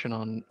anybody watching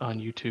on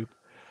YouTube.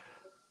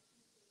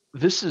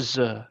 This is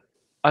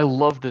I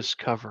love this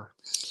cover.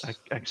 I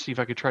can see if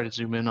I could try to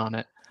zoom in on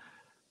it.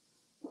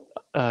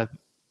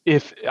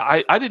 If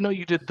I didn't know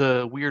you did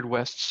the Weird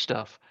West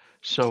stuff.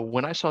 So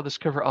when I saw this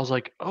cover, I was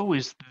like, oh,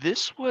 is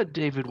this what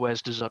David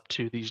West is up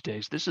to these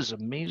days? This is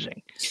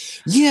amazing.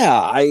 Yeah,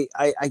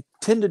 I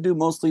tend to do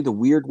mostly the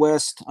Weird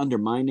West under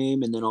my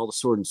name, and then all the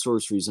Sword and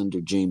Sorceries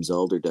under James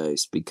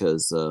Alderdice,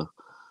 because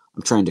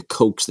I'm trying to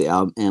coax the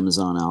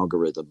Amazon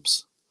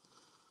algorithms.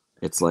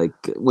 It's like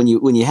when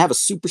you have a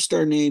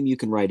superstar name, you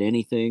can write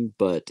anything,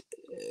 but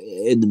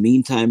in the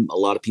meantime, a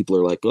lot of people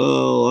are like,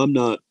 oh, I'm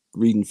not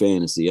reading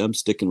fantasy. I'm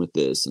sticking with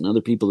this. And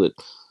other people that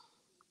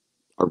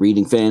are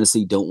reading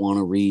fantasy don't want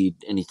to read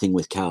anything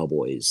with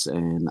cowboys.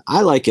 And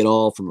I like it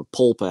all from a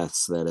pulp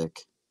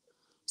aesthetic.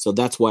 So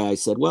that's why I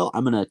said, well,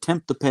 I'm going to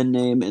attempt the pen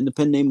name, and the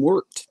pen name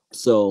worked.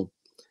 So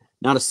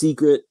not a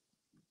secret.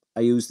 I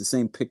use the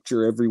same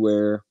picture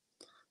everywhere,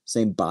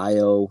 same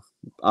bio.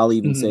 I'll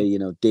even say,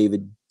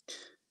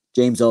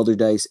 James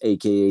Alderdice,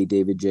 aka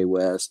David J.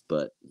 West,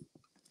 but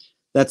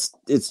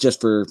it's just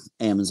for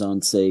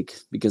Amazon's sake,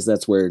 because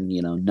that's where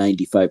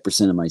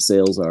 95% of my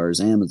sales are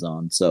is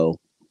Amazon. So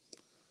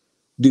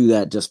do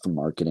that just for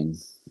marketing.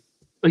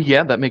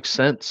 Yeah, that makes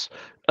sense.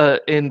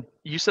 And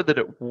you said that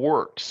it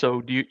worked.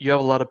 So do you have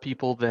a lot of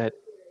people that?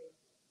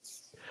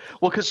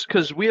 Well,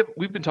 because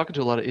we've been talking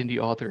to a lot of indie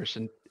authors,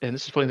 and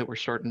this is funny that we're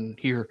starting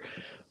here,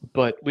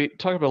 but we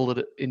talk about a lot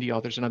of indie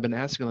authors, and I've been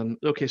asking them,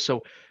 okay,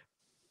 so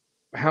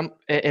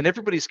and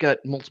everybody's got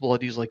multiple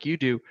ideas like you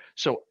do.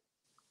 So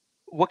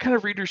what kind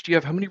of readers do you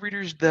have? How many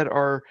readers that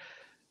are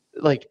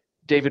like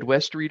David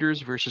West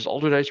readers versus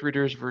Alderdice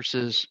readers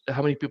versus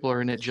how many people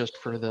are in it just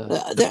for the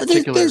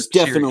particular there's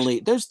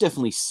series?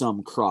 definitely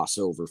some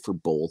crossover for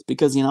both,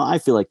 because I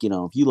feel like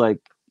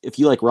if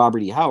you like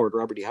Robert E. Howard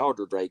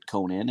would write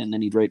Conan, and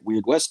then he'd write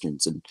Weird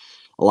Westerns, and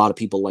a lot of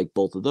people like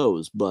both of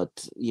those.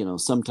 But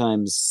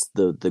sometimes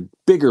the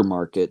bigger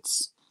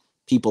markets,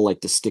 people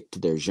like to stick to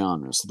their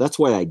genre, so that's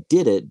why I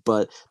did it.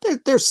 But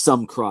there's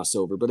some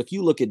crossover. But if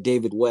you look at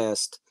David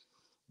West,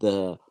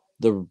 the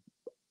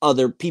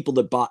other people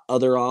that bought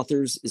other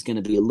authors is going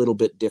to be a little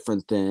bit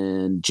different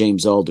than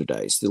James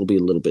Alderdice. It'll be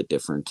a little bit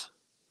different,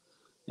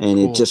 and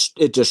Cool.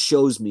 it just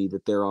shows me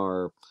that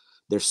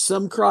there's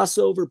some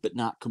crossover, but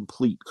not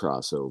complete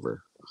crossover.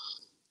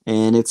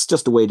 And it's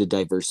just a way to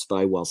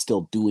diversify while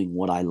still doing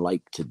what I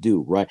like to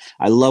do, right?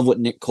 I love what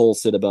Nick Cole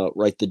said about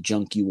write the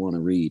junk you want to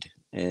read,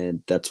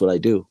 and that's what I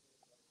do.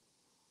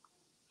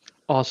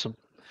 Awesome.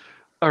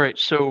 All right,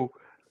 so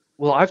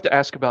I have to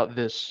ask about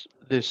this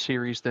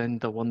series then,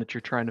 the one that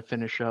you're trying to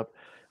finish up,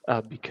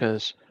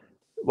 because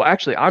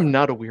actually I'm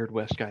not a Weird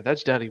West guy.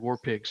 That's Daddy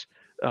Warpig's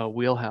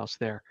wheelhouse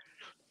there.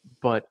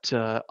 But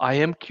I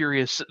am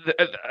curious.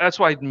 That's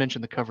why I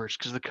mentioned the covers,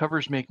 because the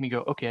covers make me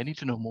go, okay, I need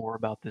to know more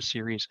about this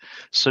series.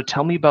 So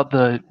tell me about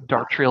the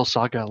Dark Trail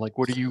Saga. Like,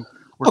 what are you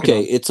working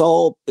on? It's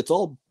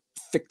all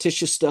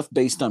fictitious stuff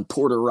based on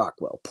Porter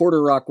Rockwell.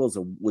 Porter Rockwell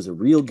was a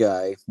real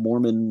guy,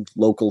 Mormon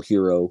local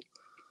hero,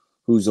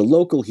 who's a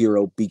local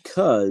hero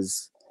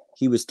because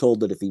he was told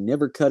that if he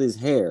never cut his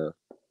hair,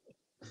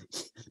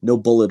 no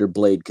bullet or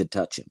blade could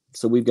touch him.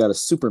 So we've got a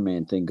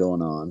Superman thing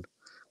going on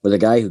with a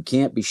guy who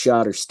can't be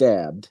shot or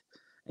stabbed,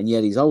 and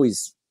yet he's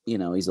always,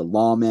 he's a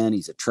lawman,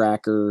 he's a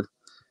tracker,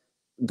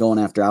 going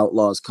after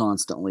outlaws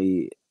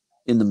constantly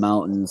in the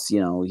mountains.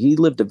 He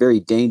lived a very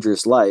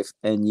dangerous life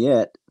and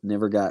yet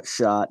never got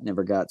shot,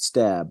 never got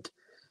stabbed.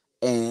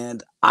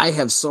 And I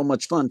have so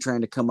much fun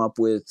trying to come up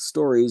with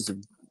stories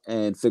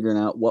and figuring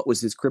out what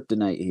was his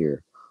kryptonite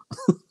here.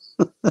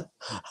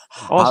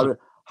 Awesome.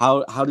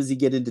 How does he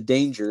get into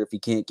danger if he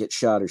can't get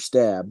shot or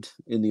stabbed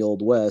in the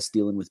Old West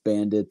dealing with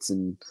bandits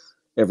and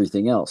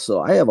everything else?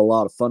 So I have a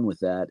lot of fun with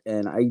that.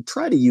 And I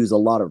try to use a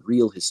lot of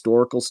real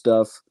historical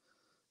stuff.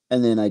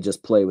 And then I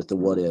just play with the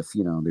what if.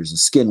 There's a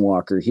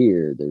skinwalker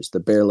here. There's the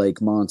Bear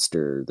Lake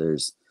Monster.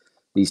 There's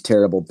these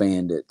terrible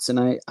bandits.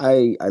 And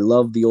I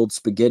love the old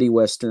spaghetti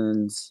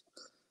westerns.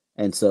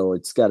 And so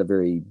it's got a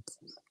very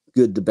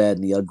good, the bad,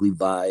 and the ugly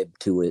vibe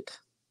to it,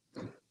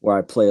 where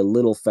I play a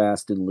little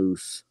fast and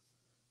loose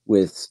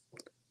with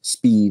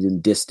speed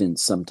and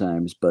distance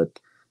sometimes, but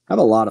have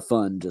a lot of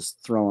fun just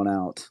throwing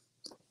out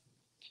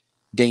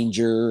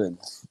danger and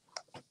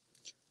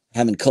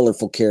having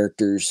colorful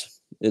characters.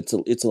 It's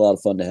a lot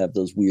of fun to have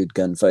those weird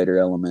gunfighter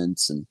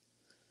elements and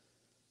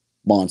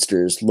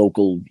monsters,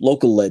 local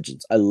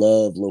legends. I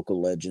love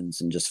local legends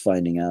and just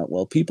finding out,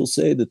 well, people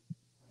say that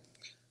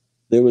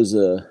there was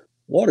a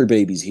water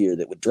babies here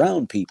that would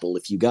drown people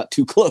if you got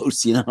too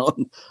close,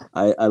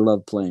 I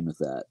love playing with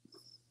that.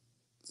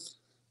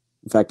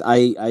 In fact,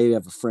 I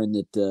have a friend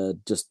that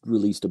just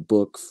released a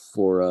book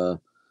for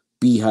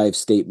Beehive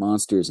State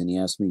Monsters, and he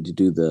asked me to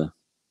do the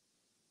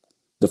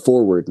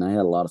foreword, and I had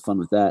a lot of fun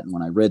with that. And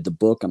when I read the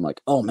book, I'm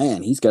like, oh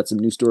man, he's got some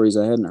new stories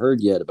I hadn't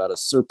heard yet about a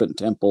serpent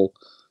temple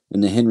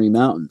in the Henry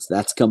Mountains.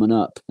 That's coming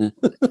up.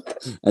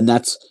 And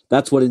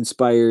that's what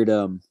inspired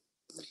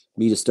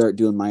me to start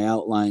doing my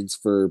outlines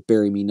for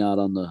Bury Me Not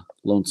on the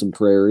Lonesome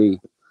Prairie,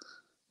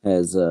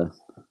 as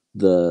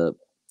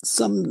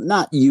some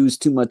not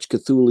used too much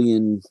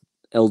Cthulian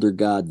elder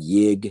god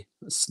Yig,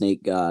 a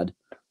snake god,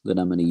 that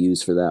I'm going to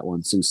use for that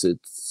one, since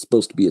it's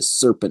supposed to be a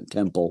serpent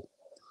temple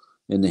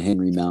in the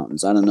Henry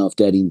Mountains. I don't know if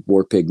Daddy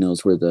Warpig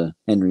knows where the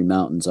Henry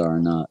Mountains are or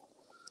not,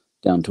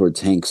 down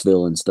towards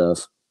Hanksville and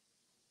stuff.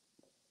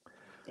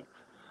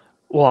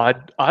 Well,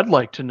 I'd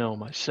like to know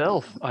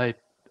myself. I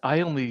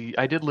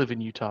did live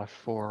in Utah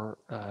for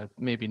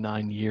maybe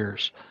 9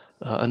 years,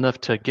 enough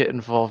to get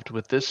involved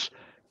with this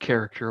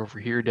character over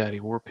here, Daddy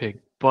Warpig.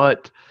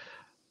 But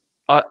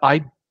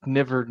I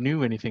never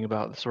knew anything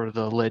about sort of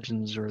the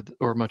legends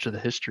or much of the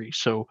history.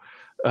 So,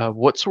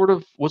 what sort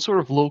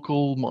of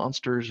local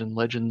monsters and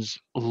legends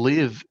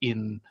live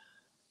in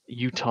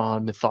Utah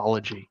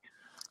mythology?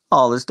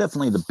 Oh, there's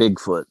definitely the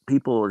Bigfoot.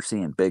 People are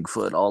seeing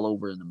Bigfoot all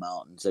over in the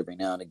mountains every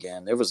now and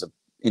again. There was an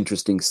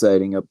interesting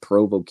sighting up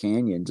Provo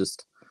Canyon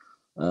just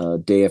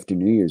day after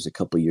New Year's a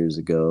couple years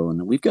ago.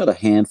 And we've got a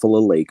handful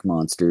of lake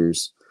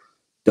monsters,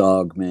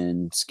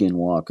 dogmen,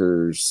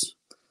 skinwalkers.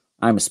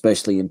 I'm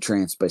especially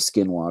entranced by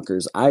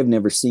skinwalkers. I've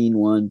never seen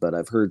one, but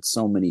I've heard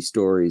so many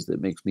stories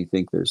that makes me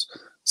think there's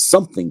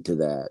something to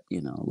that,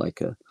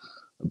 like a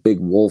big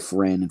wolf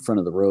ran in front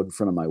of the road in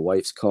front of my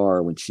wife's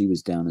car when she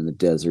was down in the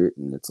desert,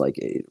 and it's like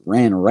it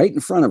ran right in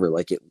front of her,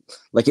 like it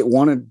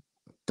wanted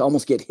to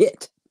almost get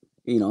hit.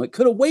 It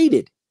could have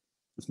waited.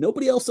 There's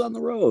nobody else on the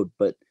road,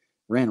 but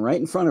ran right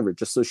in front of her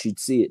just so she'd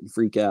see it and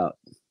freak out.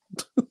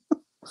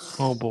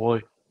 Oh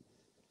boy.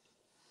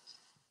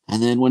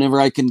 And then whenever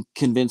I can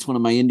convince one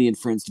of my Indian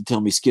friends to tell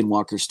me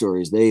skinwalker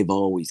stories, they've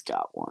always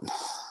got one.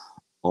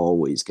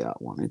 Always got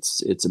one.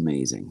 It's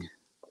amazing.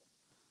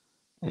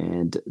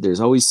 And there's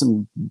always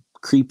some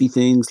creepy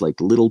things like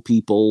little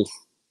people.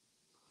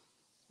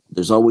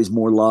 There's always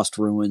more lost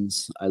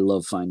ruins. I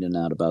love finding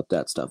out about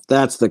that stuff.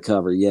 That's the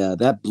cover. Yeah,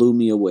 that blew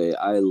me away.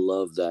 I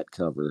love that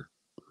cover.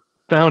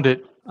 Found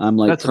it. I'm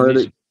like, That's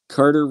amazing.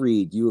 Carter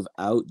Reed, you have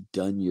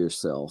outdone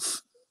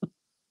yourself.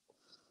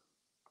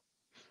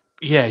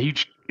 Yeah,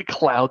 huge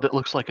cloud that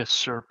looks like a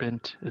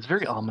serpent. It's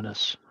very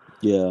ominous.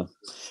 Yeah.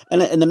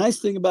 And the nice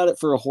thing about it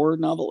for a horror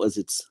novel is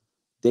it's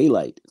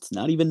daylight. It's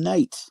not even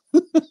night.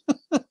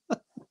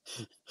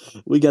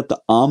 We got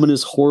the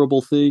ominous,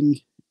 horrible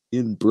thing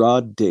in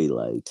broad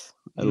daylight.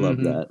 I love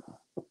that.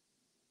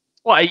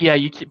 Well, yeah,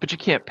 but you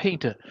can't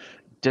paint a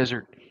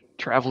desert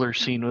traveler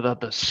scene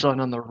without the sun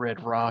on the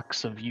red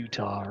rocks of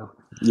Utah.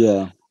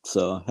 Yeah,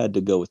 so I had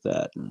to go with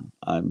that. And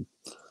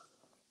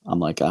I'm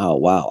like, oh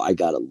wow, I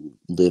gotta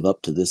live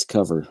up to this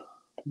cover.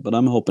 But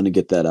I'm hoping to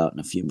get that out in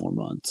a few more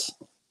months.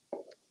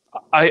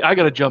 I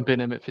gotta jump in,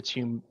 Emmett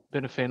Fitzhume.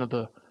 Been a fan of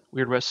the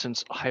Weird West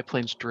since High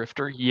Plains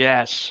Drifter.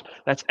 Yes,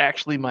 that's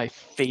actually my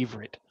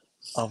favorite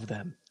of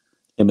them.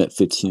 Emmett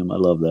Fitzhume, I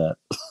love that.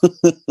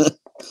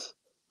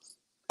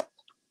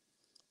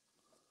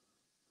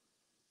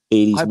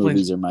 80s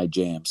movies are my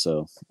jam,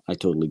 so I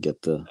totally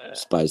get the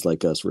Spies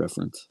Like Us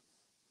reference.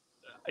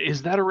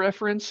 Is that a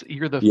reference?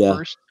 You're the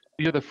first.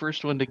 You're the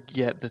first one to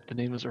get that the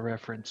name is a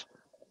reference.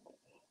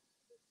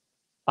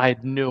 I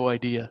had no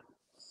idea.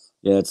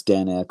 Yeah, it's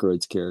Dan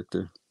Aykroyd's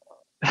character.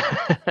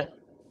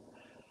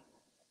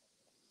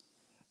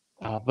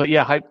 But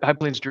yeah, High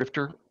Plains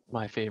Drifter,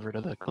 my favorite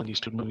of the Clint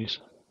Eastwood movies.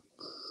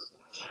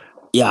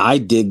 Yeah, I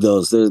dig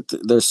those.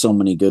 There's so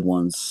many good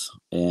ones,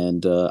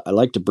 and I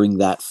like to bring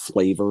that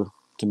flavor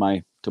to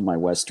my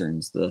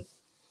westerns. The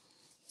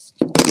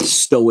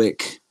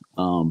stoic,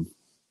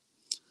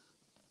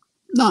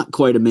 not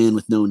quite a man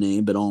with no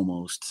name, but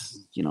almost.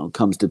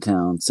 Comes to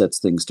town, sets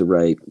things to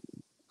right.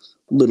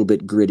 A little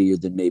bit grittier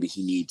than maybe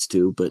he needs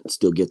to, but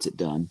still gets it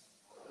done.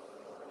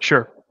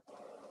 Sure.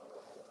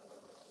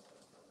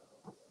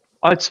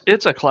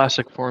 It's a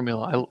classic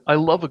formula. I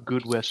love a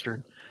good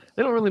Western.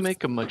 They don't really make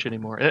them much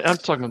anymore. I'm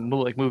talking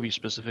like movies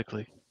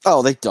specifically.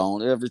 Oh, they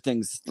don't.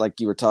 Everything's like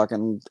you were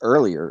talking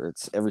earlier.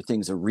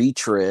 Everything's a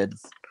retread,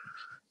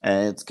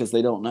 and it's because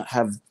they don't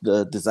have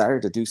the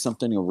desire to do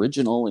something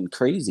original and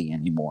crazy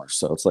anymore.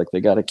 So it's like they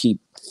got to keep.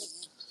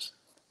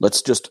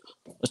 Let's just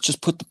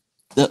put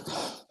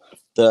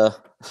the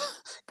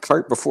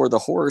cart before the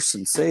horse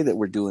and say that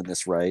we're doing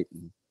this right.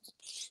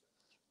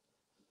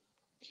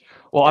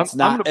 Well,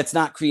 it's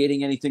not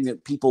creating anything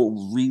that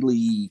people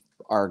really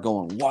are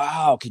going,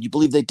 wow, can you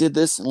believe they did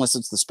this? Unless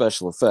it's the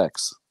special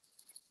effects.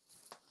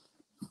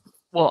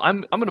 Well,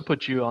 I'm going to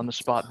put you on the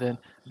spot then,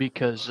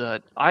 because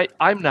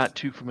I'm not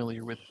too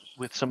familiar with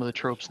some of the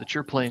tropes that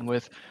you're playing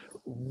with.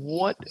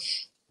 What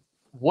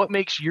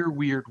makes your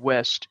Weird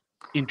West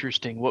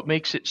interesting? What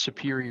makes it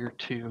superior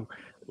to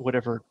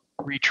whatever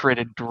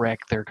retreaded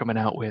direct they're coming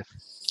out with?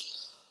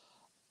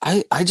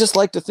 I just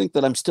like to think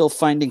that I'm still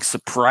finding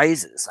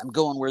surprises. I'm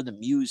going where the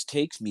muse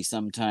takes me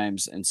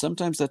sometimes, and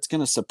sometimes that's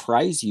going to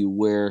surprise you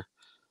where,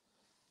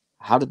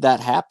 how did that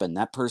happen?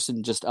 That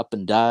person just up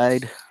and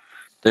died.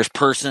 This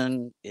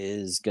person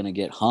is going to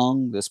get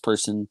hung. This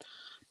person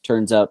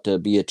turns out to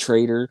be a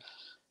traitor.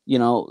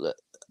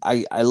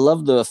 I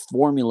love the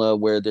formula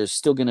where there's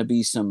still going to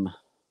be some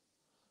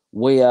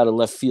way out of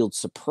left field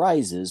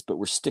surprises, but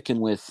we're sticking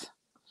with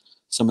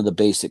some of the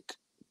basic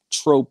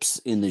tropes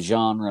in the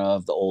genre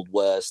of the Old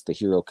West. The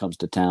hero comes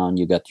to town,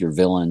 you got your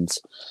villains.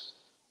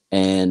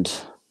 And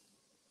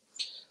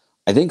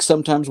I think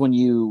sometimes when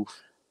you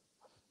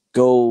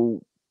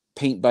go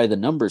paint by the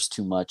numbers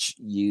too much,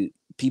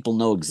 people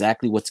know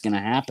exactly what's going to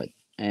happen.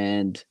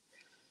 And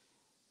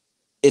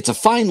it's a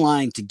fine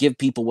line to give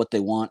people what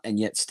they want and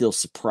yet still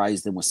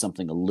surprise them with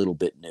something a little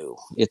bit new.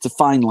 It's a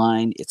fine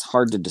line. It's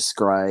hard to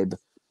describe,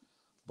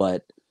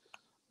 but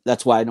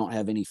that's why I don't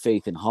have any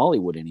faith in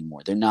Hollywood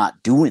anymore. They're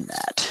not doing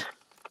that.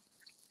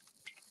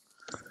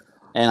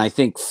 And I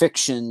think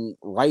fiction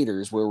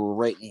writers, where we're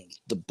writing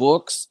the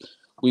books,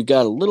 we've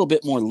got a little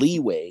bit more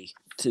leeway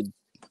to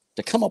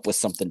come up with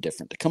something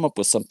different, to come up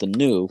with something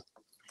new.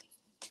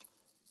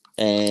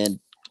 And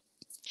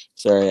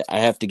sorry, I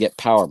have to get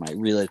power. I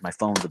realize my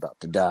phone's about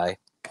to die,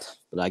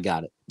 but I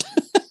got it.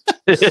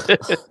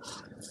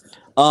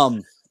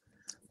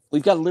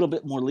 We've got a little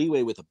bit more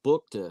leeway with a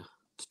book to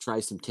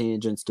try some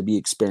tangents, to be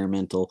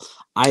experimental.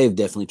 I have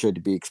definitely tried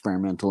to be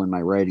experimental in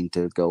my writing,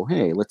 to go,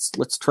 hey,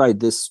 let's try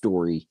this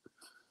story.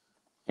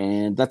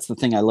 And that's the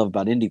thing I love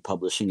about indie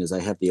publishing, is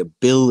I have the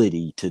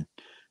ability to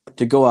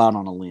go out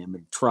on a limb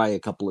and try a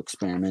couple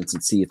experiments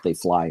and see if they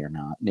fly or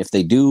not. And if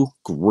they do,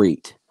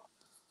 great.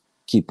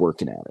 Keep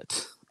working at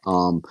it.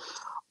 A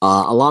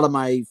lot of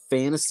my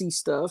fantasy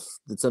stuff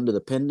that's under the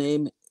pen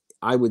name,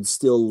 I would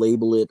still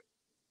label it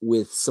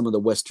with some of the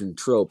Western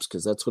tropes,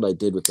 because that's what I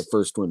did with the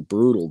first one,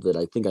 Brutal, that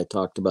I think I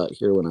talked about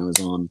here when I was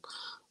on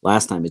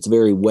last time. It's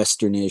very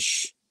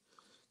Westernish,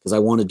 because I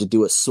wanted to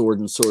do a sword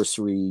and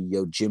sorcery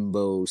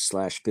Yojimbo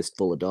 /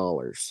 Fistful of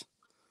Dollars.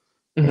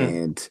 Mm-hmm.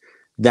 And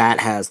that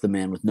has the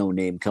man with no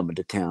name coming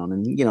to town.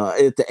 And,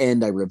 at the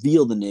end, I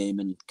reveal the name,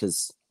 and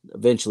because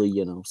eventually,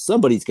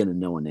 somebody's going to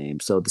know a name.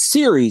 So the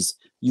series,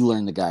 you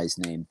learn the guy's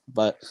name.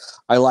 But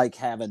I like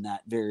having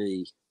that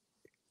very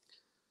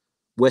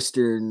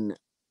Western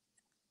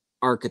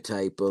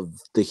archetype of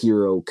the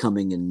hero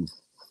coming and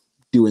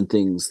doing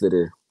things that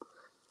are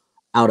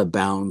out of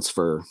bounds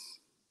for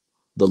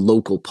the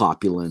local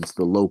populace,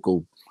 the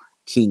local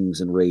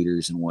kings and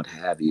raiders and what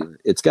have you.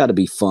 It's got to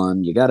be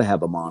fun. You got to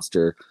have a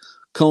monster.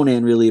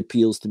 Conan really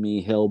appeals to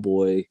me.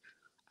 Hellboy,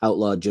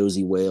 Outlaw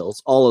Josie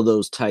Wales, all of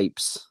those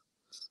types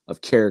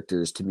of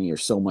characters to me are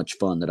so much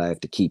fun that I have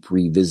to keep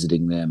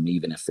revisiting them,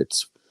 even if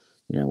it's,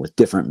 with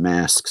different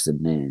masks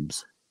and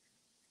names.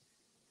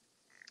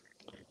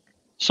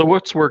 So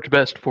what's worked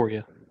best for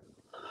you?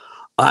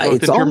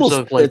 It's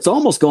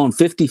almost going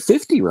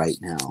 50-50 right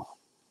now.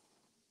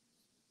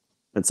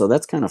 And so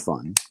that's kind of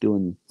fun,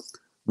 doing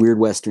weird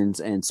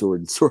Westerns and sword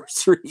and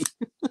sorcery.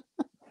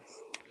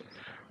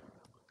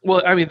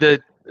 Well, I mean,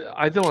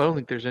 I don't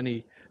think there's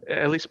any,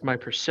 at least my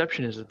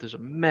perception is that there's a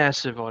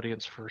massive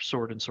audience for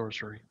sword and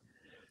sorcery.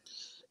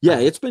 Yeah,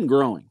 it's been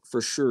growing.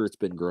 For sure it's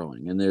been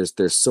growing. And there's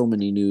so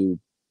many new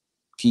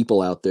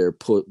people out there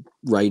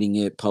writing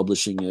it,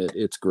 publishing it.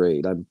 It's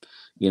great.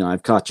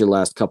 I've caught your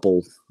last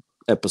couple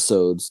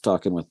episodes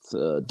talking with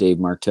Dave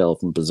Martell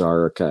from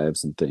Bizarre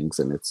Archives and things,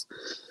 and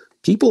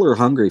people are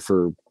hungry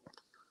for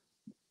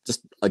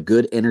just a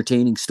good,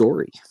 entertaining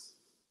story.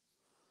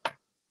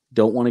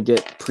 Don't want to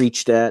get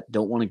preached at,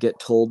 don't want to get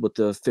told what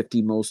the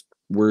 50 most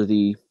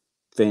worthy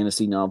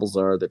fantasy novels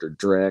are that are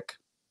Drac.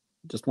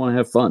 Just want to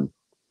have fun.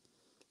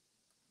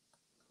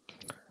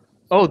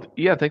 Oh,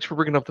 yeah, thanks for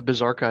bringing up the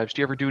Biz Archives.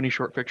 Do you ever do any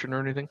short fiction or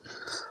anything?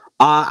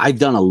 I've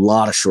done a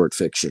lot of short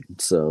fiction,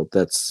 so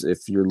that's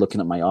if you're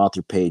looking at my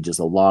author pages,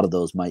 a lot of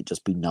those might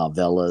just be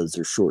novellas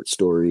or short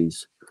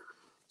stories.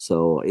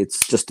 So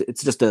it's just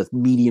a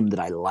medium that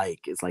I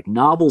like. It's like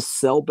novels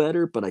sell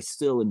better, but I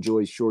still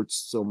enjoy shorts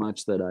so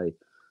much that I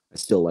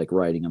still like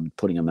writing them,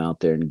 putting them out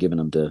there, and giving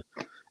them to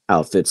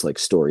outfits like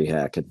Story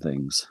Hack and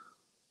things.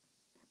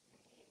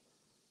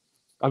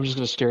 I'm just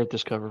going to stare at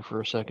this cover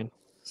for a second.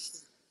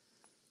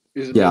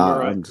 Is it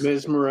Yeah,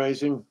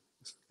 mesmerizing?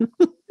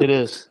 It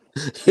is.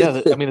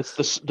 Yeah, I mean, it's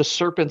the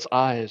serpent's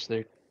eyes.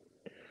 I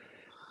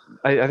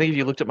think if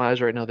you looked at my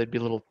eyes right now, they'd be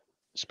little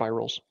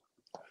spirals.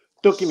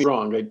 Don't get me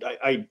wrong.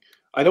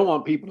 I don't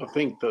want people to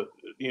think that,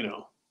 you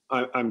know,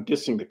 I'm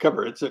dissing the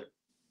cover. It's an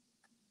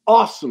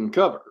awesome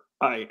cover.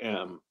 I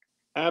am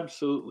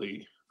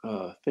absolutely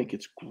think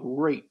it's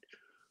great.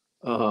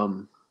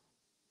 It's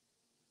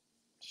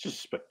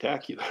just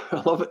spectacular.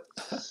 I love it.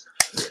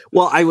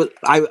 Well,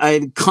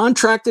 I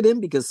contracted him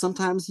because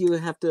sometimes you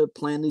have to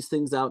plan these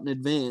things out in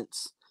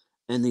advance.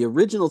 And the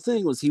original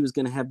thing was he was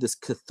going to have this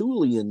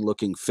Cthulian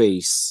looking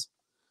face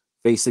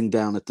facing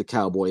down at the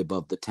cowboy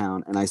above the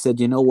town. And I said,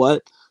 you know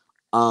what?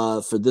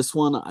 For this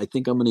one, I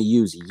think I'm going to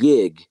use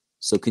Yig.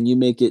 So can you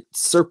make it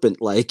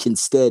serpent-like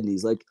instead? And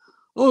he's like,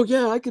 oh,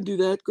 yeah, I can do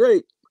that.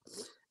 Great.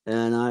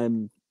 And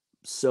I'm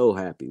so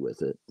happy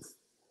with it.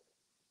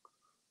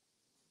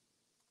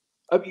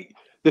 I mean,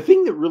 the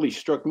thing that really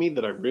struck me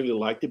that I really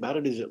liked about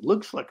it is it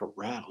looks like a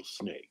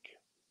rattlesnake.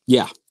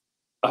 Yeah.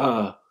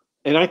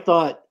 And I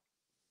thought,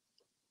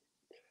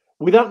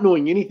 without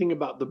knowing anything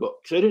about the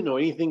book, because I didn't know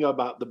anything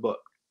about the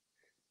book,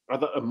 I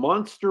thought a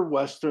monster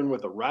Western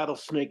with a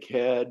rattlesnake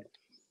head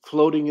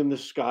floating in the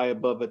sky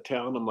above a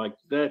town. I'm like,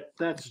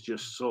 that's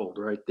just sold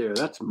right there.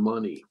 That's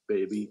money,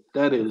 baby.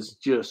 That is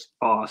just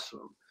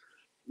awesome.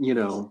 You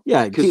know,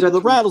 yeah, because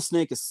the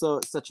rattlesnake is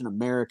such an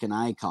American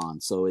icon,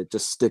 so it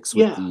just sticks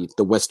with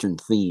the Western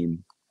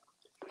theme.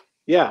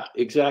 Yeah,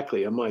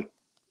 exactly. I'm like,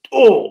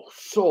 oh,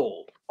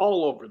 sold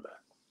all over that.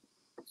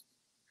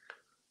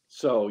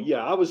 So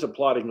yeah, I was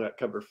applauding that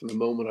cover from the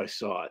moment I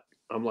saw it.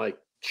 I'm like,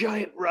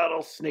 giant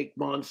rattlesnake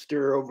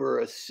monster over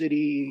a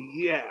city.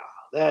 Yeah,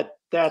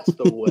 that's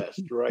the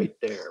West right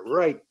there.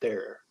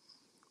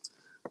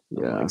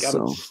 Yeah, like,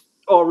 I'm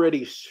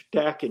already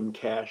stacking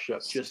cash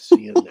up just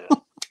seeing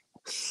that.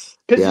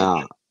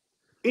 Because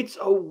it's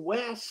a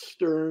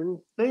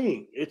Western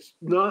thing. It's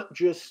not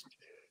just,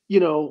 you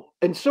know,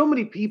 and so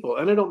many people,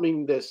 and I don't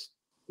mean this,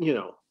 you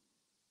know,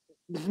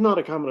 this is not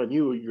a comment on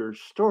you or your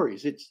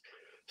stories. It's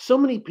so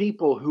many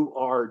people who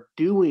are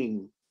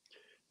doing,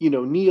 you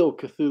know, Neo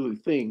Cthulhu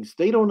things.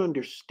 They don't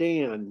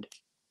understand.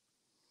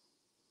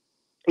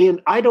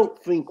 And I don't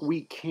think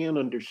we can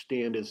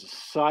understand as a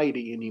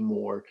society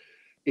anymore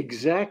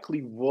exactly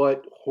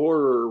what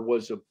horror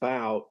was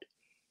about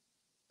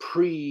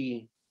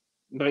pre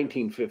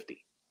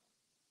 1950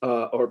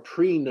 or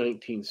pre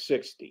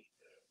 1960,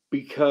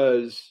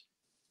 because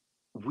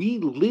we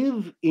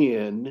live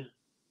in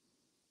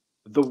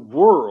the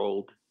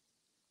world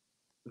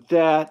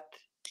that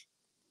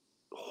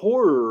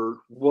horror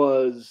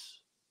was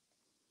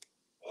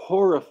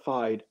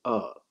horrified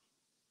of.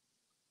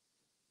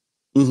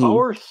 Mm-hmm.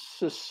 Our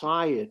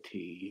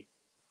society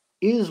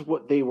is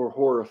what they were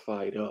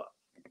horrified of.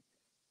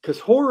 Because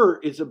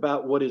horror is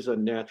about what is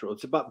unnatural.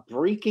 It's about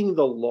breaking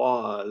the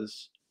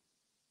laws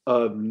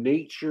of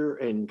nature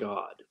and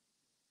God,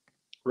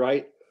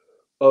 right?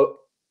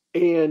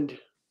 And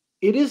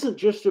it isn't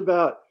just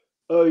about,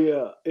 oh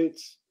yeah,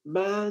 it's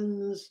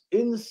man's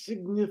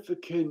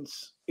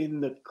insignificance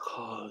in the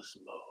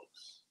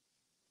cosmos.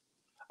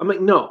 I'm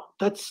like, no,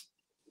 that's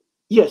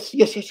yes.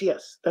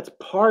 That's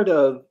part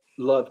of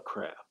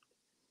Lovecraft,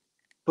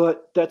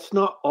 but that's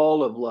not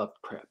all of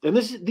Lovecraft. And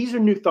these are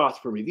new thoughts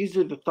for me. These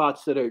are the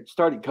thoughts that are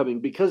started coming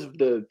because of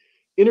the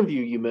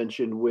interview you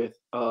mentioned with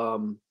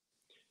the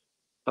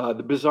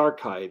Biz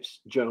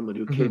Archives gentleman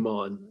who came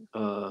on.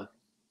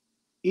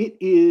 It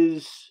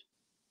is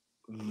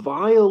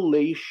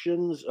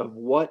violations of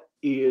what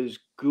is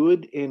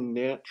good and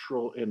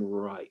natural and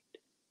right.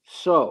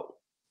 So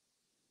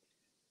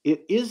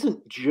it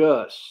isn't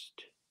just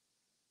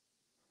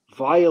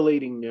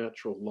violating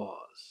natural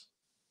laws.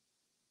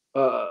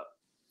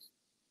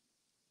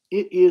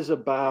 It is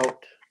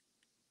about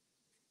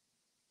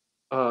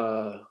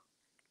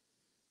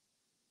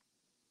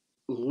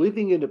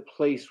living in a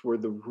place where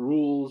the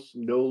rules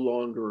no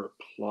longer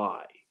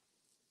apply.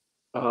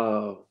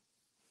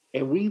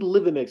 And we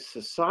live in a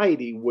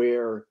society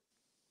where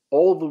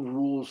all the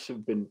rules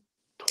have been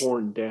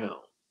torn down.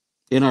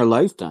 In our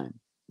lifetime.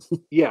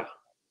 Yeah.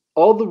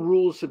 All the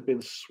rules have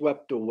been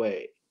swept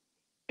away.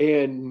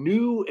 And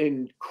new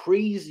and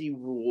crazy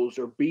rules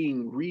are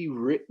being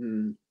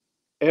rewritten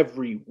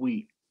every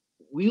week.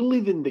 We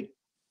live in the,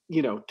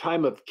 you know,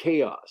 time of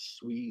chaos.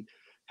 We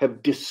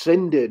have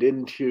descended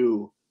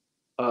into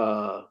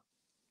and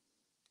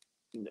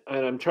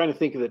I'm trying to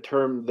think of the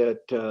term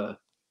that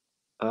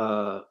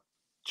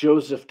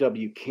Joseph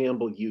W.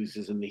 Campbell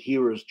uses in The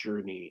Hero's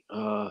Journey.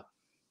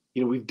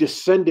 We've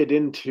descended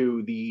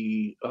into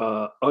the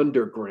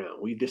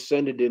underground. We've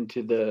descended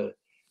into the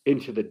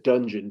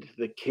dungeon, to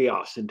the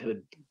chaos, into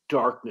the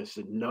darkness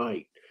and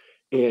night,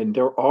 and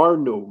there are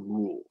no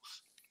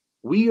rules.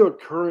 We are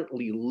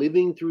currently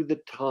living through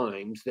the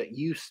times that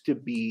used to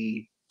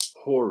be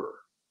horror,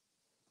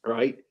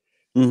 right?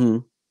 Mm-hmm.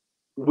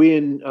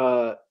 When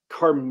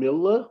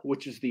Carmilla,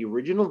 which is the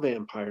original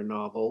vampire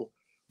novel,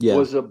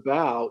 was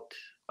about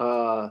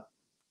a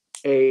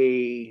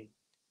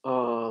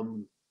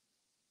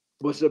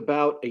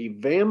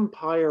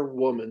vampire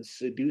woman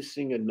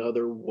seducing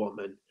another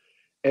woman.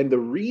 And the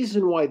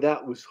reason why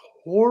that was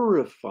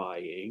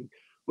horrifying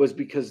was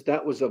because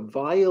that was a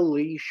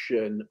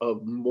violation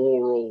of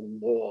moral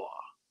law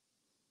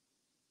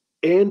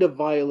and a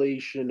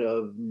violation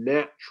of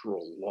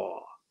natural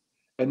law.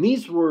 And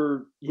these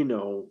were,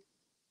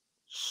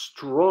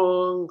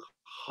 strong,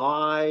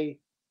 high,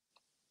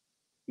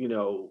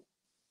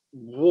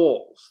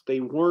 walls. They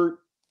weren't,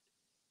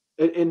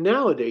 and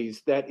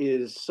nowadays that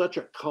is such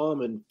a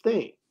common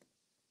thing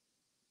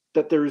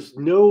that there's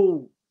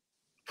no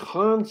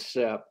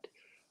concept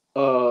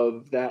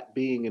of that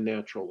being a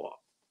natural law.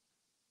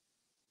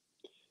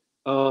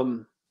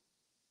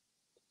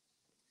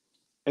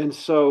 And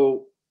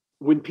so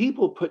when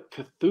people put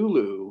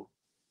Cthulhu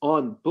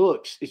on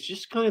books, it's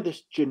just kind of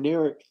this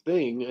generic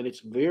thing, and it's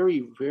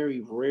very,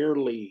 very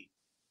rarely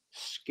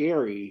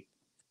scary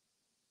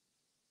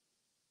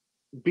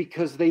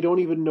because they don't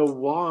even know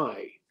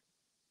why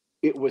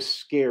it was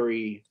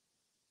scary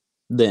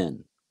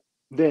then.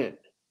 They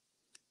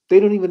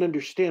don't even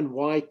understand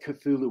why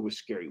Cthulhu was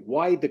scary,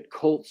 why the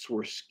cults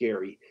were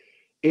scary.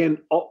 And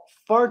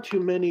far too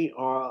many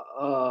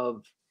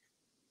of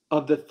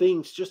the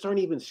things just aren't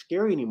even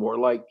scary anymore,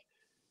 like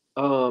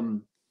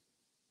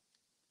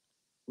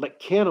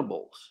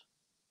cannibals.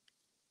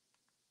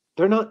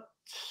 They're not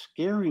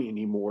scary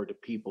anymore to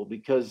people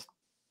because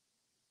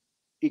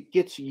it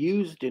gets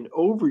used and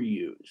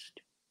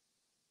overused.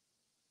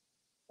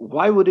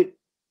 Why would it?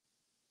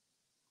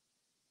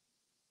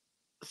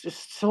 It's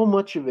just so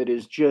much of it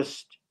is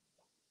just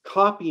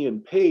copy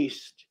and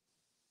paste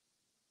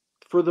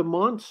for the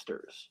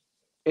monsters.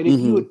 And if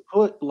you would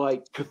put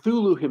like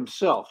Cthulhu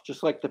himself,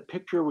 just like the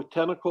picture with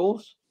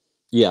tentacles,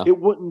 it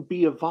wouldn't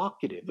be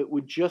evocative. It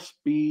would just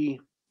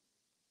be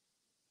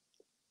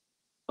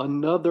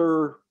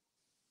another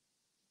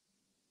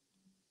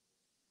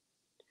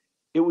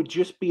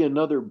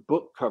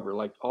book cover,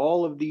 like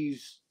all of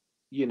these,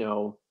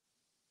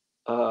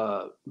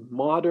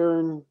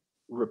 modern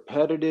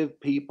repetitive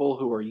people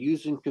who are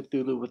using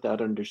Cthulhu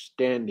without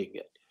understanding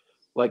it,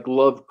 like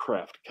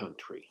Lovecraft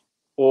Country,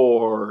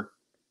 or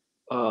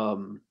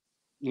on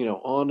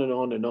and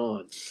on and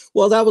on.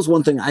 Well, that was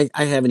one thing. I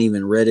haven't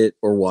even read it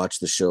or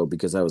watched the show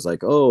because I was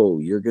like, oh,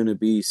 you're going to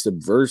be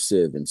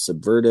subversive and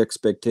subvert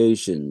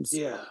expectations.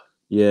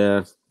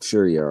 Yeah,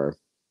 sure you are.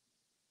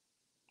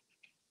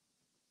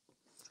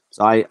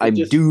 So I'm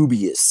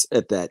dubious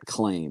at that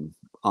claim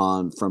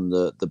from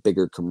the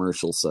bigger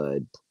commercial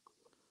side,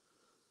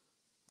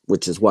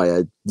 which is why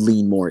I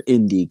lean more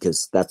indie,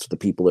 because that's the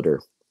people that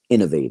are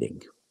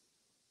innovating.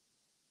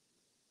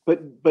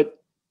 But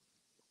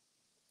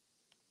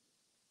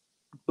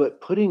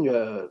putting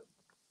a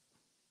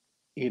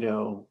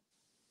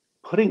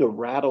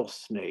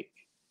rattlesnake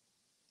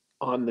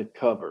on the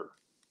cover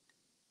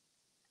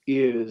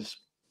is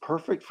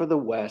perfect for the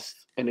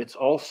West, and it's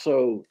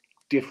also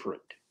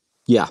different.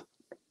 Yeah.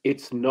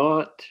 It's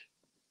not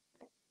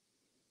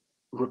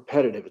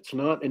repetitive. It's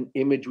not an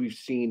image we've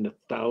seen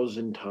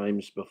 1,000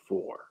 times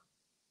before.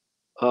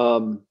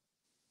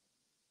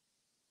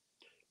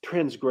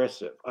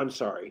 Transgressive. I'm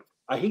sorry.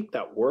 I hate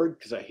that word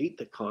because I hate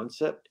the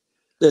concept.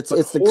 It's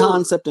the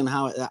concept and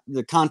how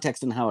the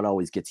context and how it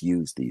always gets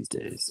used these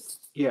days.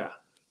 Yeah.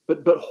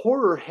 But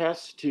horror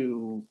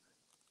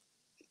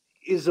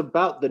is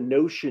about the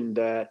notion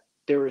that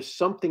there is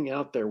something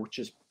out there which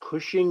is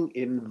pushing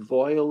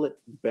inviolate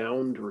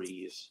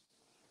boundaries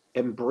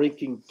and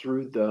breaking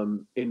through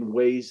them in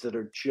ways that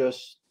are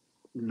just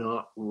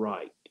not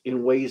right,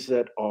 in ways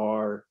that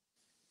are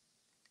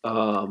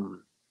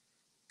appalling,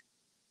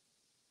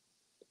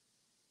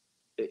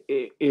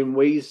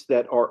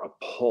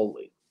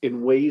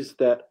 in ways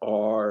that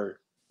are,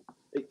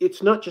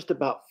 it's not just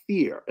about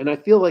fear. And I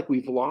feel like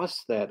we've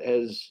lost that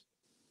as,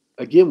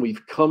 again,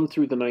 we've come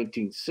through the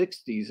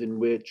 1960s in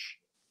which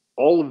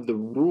all of the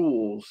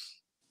rules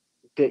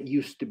that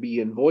used to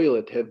be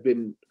inviolate have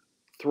been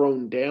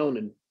thrown down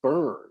and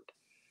burned.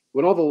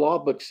 When all the law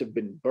books have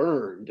been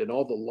burned and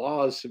all the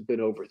laws have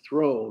been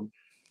overthrown,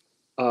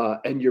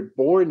 and you're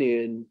born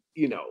in,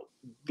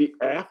 the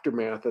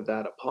aftermath of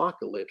that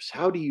apocalypse,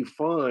 how do you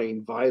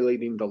find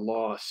violating the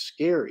law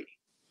scary?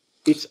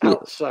 It's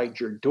outside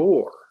your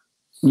door.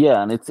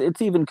 Yeah, and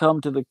it's even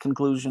come to the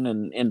conclusion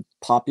in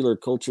popular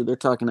culture. They're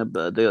talking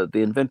about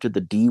they invented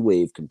the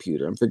D-Wave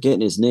computer. I'm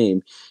forgetting his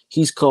name.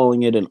 He's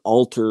calling it an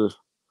altar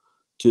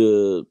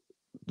to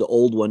the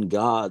old one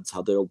gods,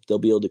 how they'll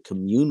be able to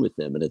commune with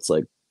them. And it's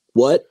like,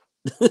 what?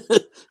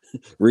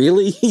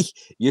 Really?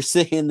 You're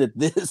saying that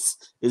this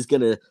is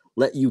going to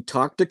let you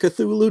talk to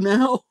Cthulhu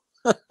now?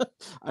 I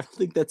don't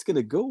think that's going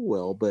to go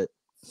well, but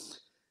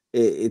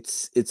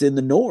it's in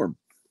the norm.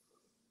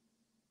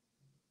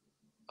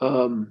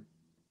 So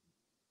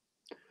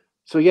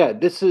yeah,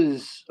 this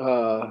is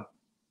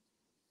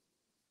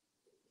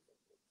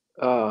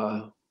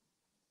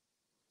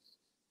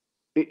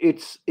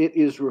it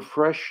is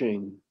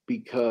refreshing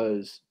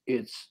because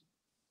it's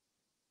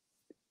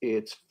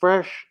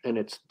fresh and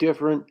it's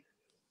different,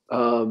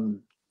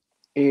 and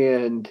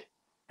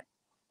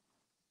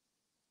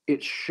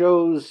it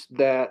shows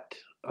that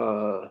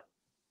that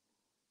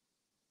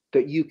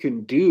you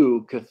can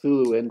do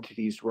Cthulhu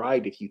entities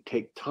right if you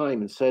take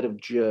time instead of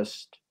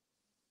just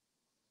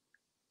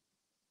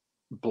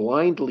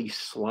blindly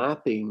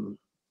slapping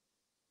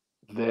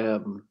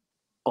them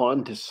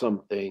onto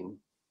something.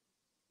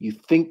 You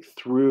think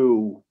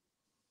through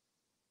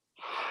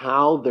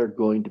how they're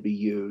going to be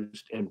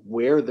used and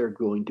where they're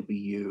going to be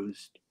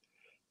used.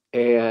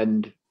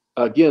 And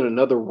again,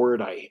 another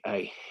word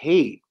I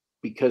hate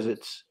because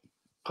it's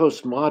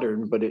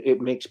postmodern, but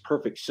it makes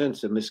perfect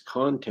sense in this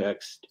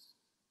context.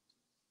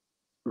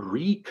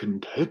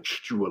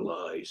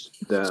 Recontextualize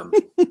them.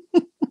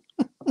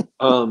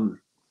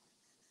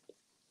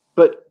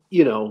 But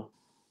you know,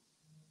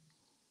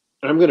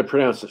 I'm going to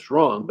pronounce this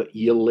wrong, but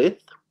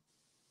Yelith.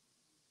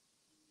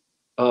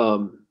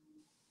 But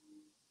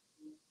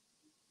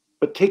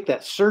take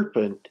that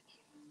serpent,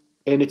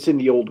 and it's in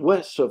the Old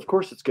West, so of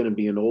course it's going to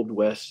be an Old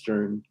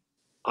Western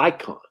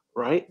icon,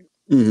 right?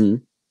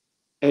 Mm-hmm.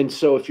 And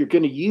so if you're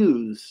going to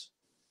use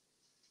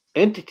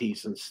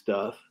entities and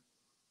stuff,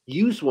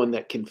 use one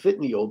that can fit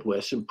in the Old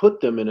West and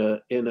put them in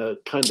a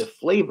kind of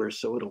flavor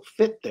so it'll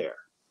fit there.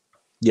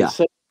 Yeah.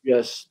 Instead of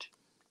just,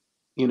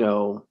 you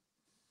know,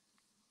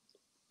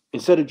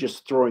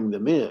 throwing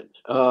them in.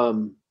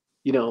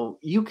 You know,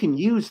 you can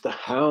use the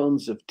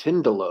Hounds of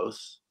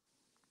Tindalos,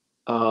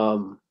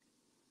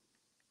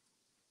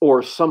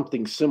 or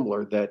something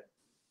similar that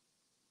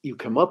you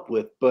come up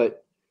with,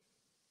 but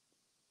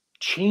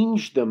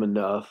change them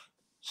enough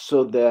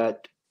so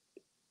that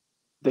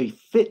they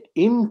fit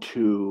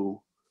into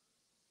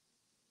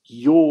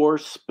your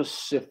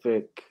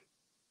specific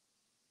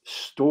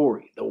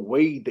story, the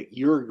way that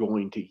you're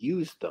going to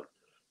use them.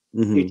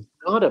 Mm-hmm. It's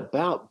not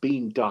about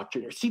being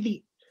doctrinaire.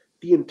 See,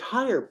 the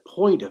entire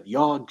point of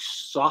Yog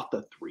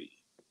Sotha 3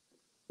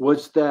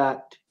 was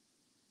that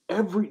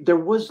there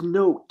was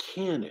no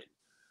canon,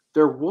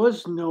 there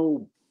was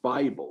no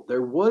Bible,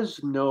 there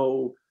was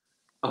no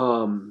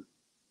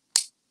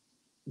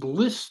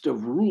list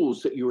of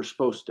rules that you were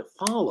supposed to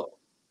follow.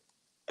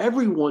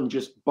 Everyone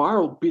just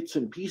borrowed bits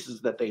and pieces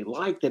that they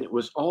liked, and it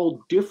was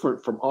all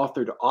different from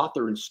author to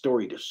author and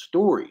story to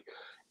story.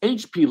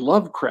 H.P.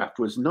 Lovecraft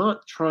was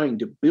not trying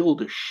to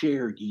build a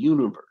shared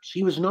universe.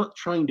 He was not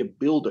trying to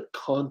build a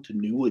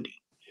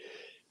continuity.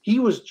 He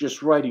was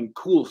just writing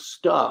cool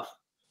stuff,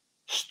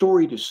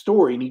 story to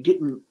story, and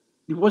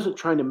he wasn't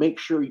trying to make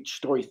sure each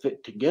story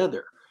fit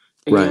together.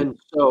 Right. And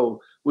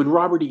so when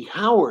Robert E.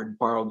 Howard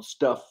borrowed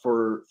stuff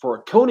for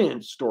a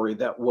Conan story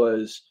that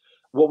was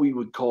what we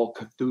would call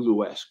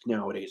Cthulhu-esque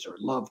nowadays, or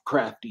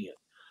Lovecraftian,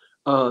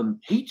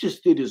 he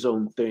just did his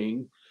own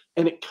thing,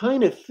 and it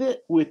kind of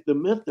fit with the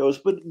mythos,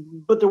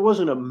 but there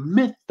wasn't a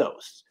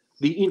mythos.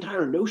 The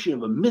entire notion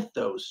of a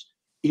mythos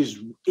is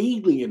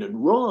alien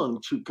and wrong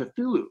to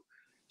Cthulhu.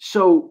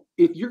 So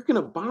if you're going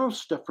to borrow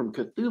stuff from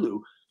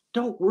Cthulhu,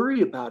 don't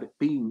worry about it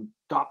being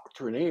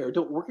doctrinaire.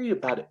 Don't worry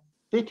about it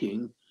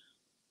fitting.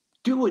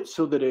 Do it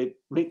so that it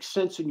makes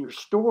sense in your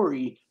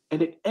story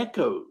and it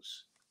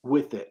echoes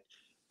with it.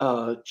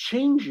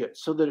 Change it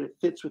so that it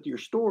fits with your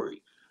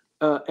story.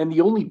 And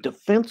the only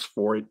defense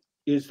for it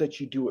is that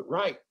you do it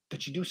right,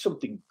 that you do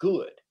something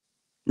good.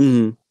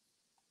 Mm-hmm.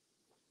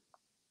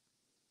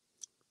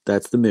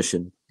 That's the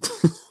mission.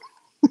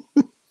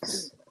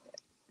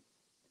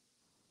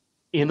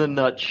 In a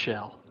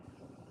nutshell.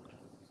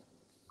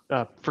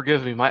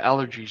 Forgive me, my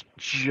allergies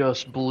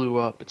just blew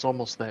up. It's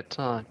almost that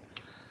time.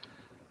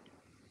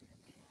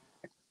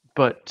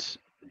 But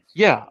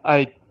yeah,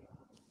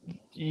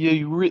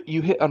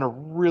 you hit on a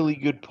really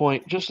good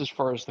point just as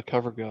far as the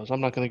cover goes.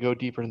 I'm not going to go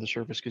deeper into the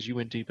surface because you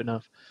went deep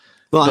enough.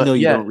 Well, But I know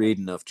you yeah. don't read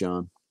enough,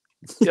 John.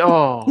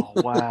 Oh,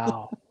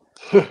 wow.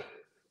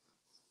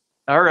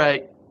 All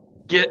right.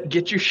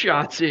 Get your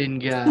shots in,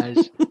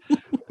 guys.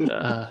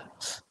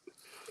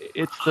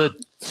 It's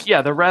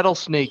the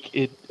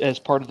rattlesnake as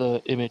part of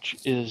the image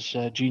is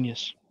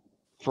genius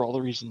for all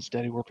the reasons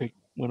Daddy Warpig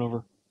went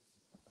over.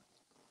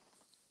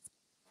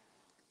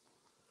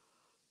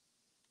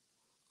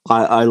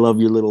 I love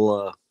your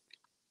little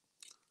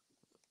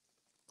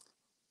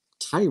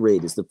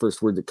tirade is the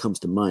first word that comes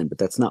to mind, but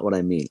that's not what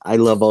I mean. I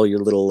love all your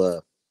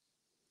little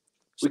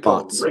we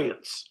call spots. them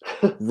rants.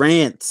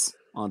 Rants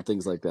on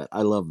things like that.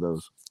 I love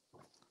those.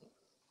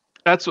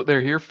 That's what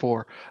they're here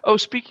for. Oh,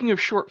 speaking of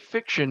short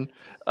fiction,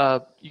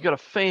 you got a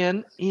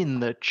fan in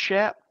the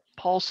chat.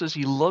 Paul says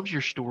he loves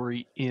your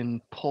story in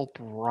Pulp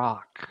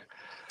Rock.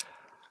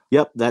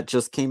 Yep, that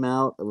just came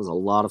out. It was a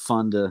lot of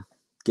fun to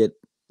get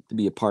to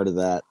be a part of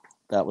that.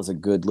 That was a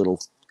good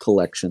little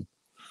collection.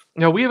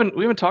 No, we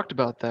haven't talked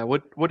about that.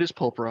 What is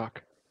pulp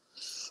rock?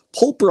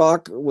 Pulp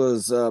rock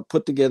was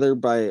put together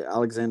by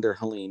Alexander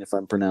Helene, if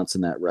I'm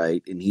pronouncing that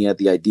right, and he had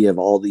the idea of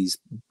all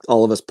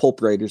of us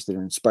pulp writers that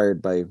are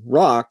inspired by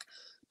rock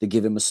to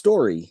give him a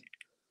story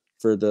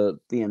for the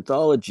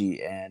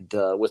anthology. And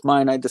with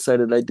mine, I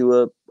decided I'd do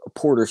a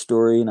Porter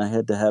story, and I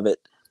had to have it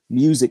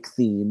music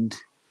themed,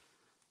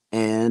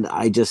 and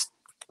I just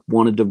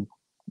wanted to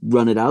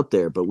run it out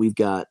there. But we've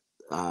got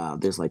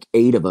there's like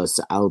 8 of us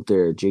out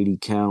there: J.D.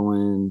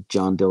 Cowan,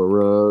 John De La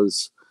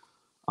Rose.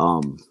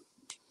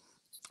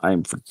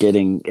 I'm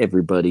forgetting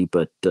everybody,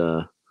 but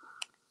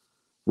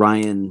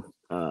Ryan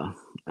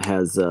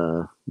has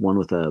one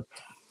with a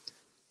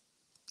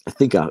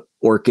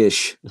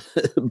orcish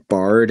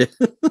bard.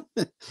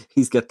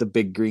 He's got the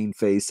big green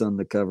face on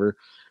the cover.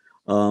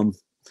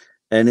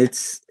 And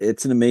it's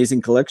an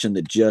amazing collection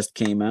that just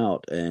came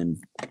out,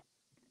 and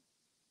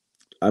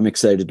I'm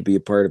excited to be a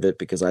part of it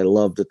because I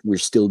love that we're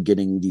still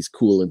getting these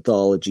cool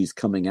anthologies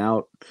coming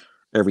out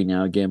every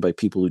now and again by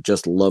people who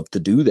just love to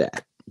do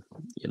that.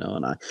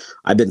 And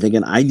I've been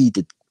thinking I need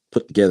to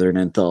put together an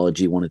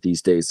anthology one of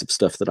these days of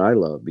stuff that I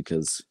love,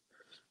 because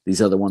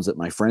these other ones that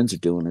my friends are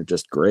doing are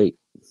just great.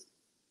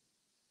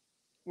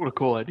 What a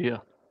cool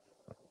idea.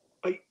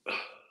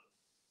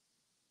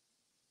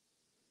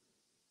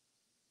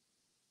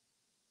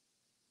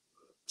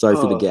 Sorry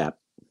for the gap.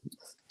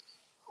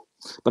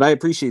 But I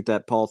appreciate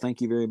that, Paul. Thank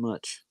you very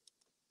much.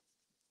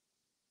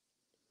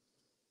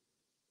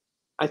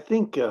 I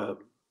think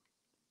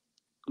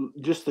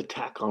just to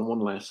tack on one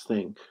last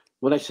thing,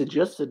 when I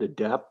suggested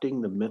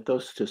adapting the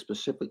mythos to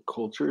specific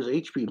cultures,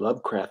 H.P.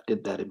 Lovecraft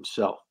did that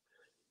himself.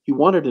 He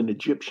wanted an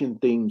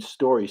Egyptian-themed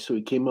story, so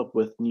he came up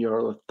with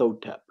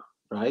Nyarlathotep,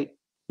 right?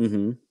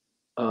 Mm-hmm.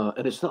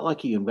 And it's not like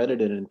he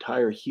invented an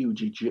entire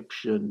huge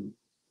Egyptian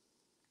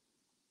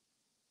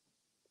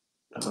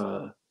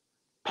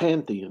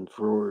pantheon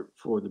for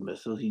the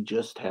mythos. He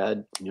just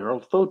had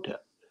Nyarlathotep.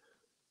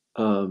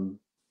 So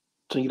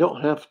you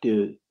don't have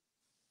to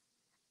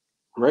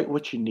write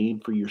what you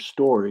need for your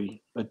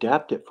story,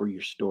 adapt it for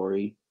your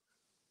story,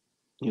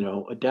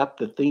 adapt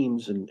the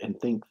themes and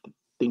think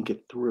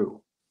it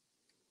through.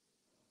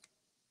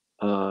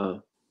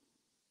 And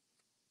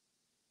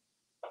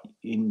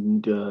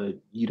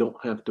you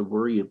don't have to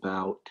worry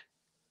about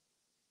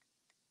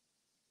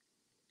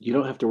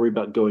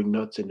going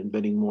nuts and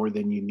inventing more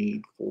than you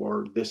need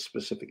for this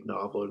specific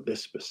novel or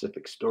this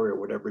specific story or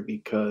whatever,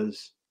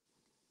 because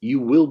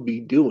you will be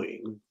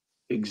doing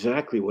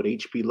exactly what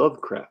H.P.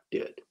 Lovecraft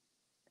did.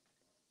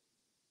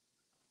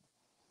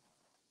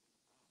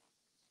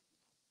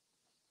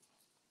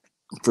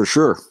 For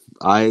sure.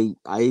 I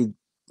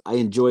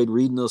enjoyed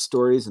reading those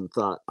stories and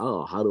thought,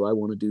 oh, how do I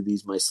want to do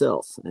these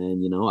myself?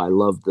 And I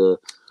love the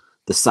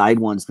side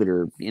ones that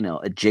are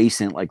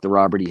adjacent, like the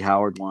Robert E.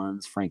 Howard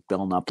ones, Frank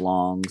Belknap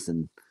Longs,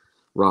 and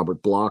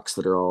Robert Bloch's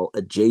that are all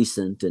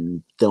adjacent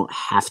and don't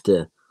have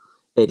to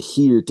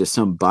adhere to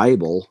some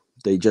Bible.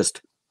 They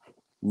just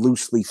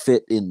loosely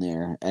fit in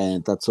there,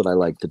 and that's what I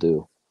like to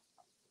do.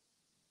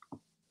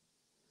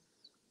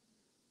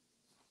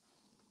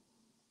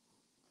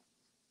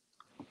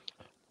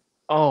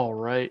 All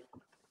right.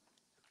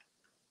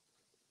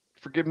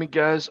 Forgive me,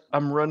 guys.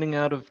 I'm running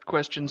out of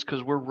questions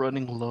because we're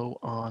running low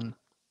on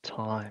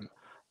time.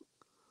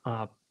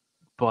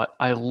 But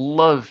I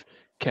love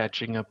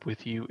catching up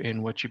with you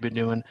and what you've been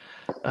doing.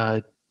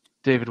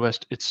 David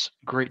West, it's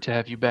great to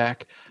have you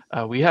back.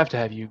 We have to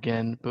have you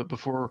again. But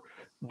before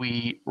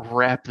we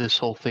wrap this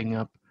whole thing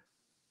up,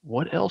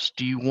 what else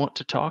do you want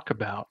to talk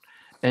about?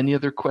 Any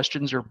other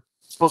questions or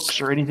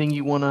books or anything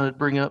you want to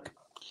bring up?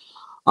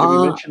 Did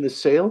we mention the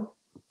sale?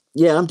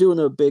 Yeah, I'm doing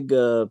a big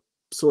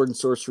sword and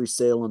sorcery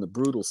sale on the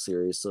Brutal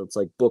series. So it's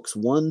like books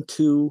 1,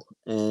 2,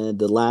 and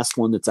the last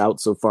one that's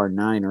out so far,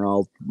 9, are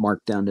all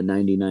marked down to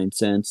 99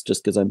 cents,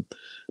 just because I'm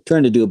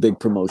trying to do a big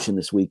promotion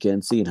this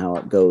weekend, seeing how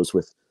it goes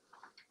with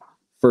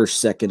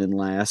first, second, and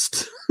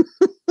last.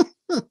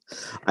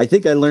 I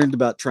think I learned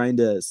about trying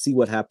to see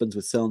what happens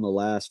with selling the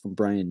last from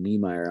Brian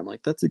Niemeyer. I'm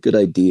like, that's a good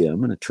idea. I'm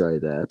going to try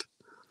that.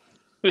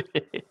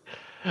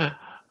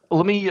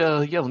 Let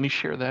me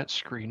share that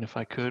screen if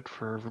I could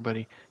for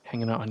everybody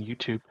hanging out on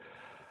YouTube.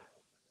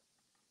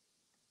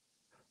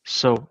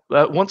 So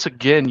once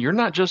again, you're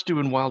not just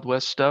doing Wild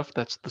West stuff.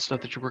 That's the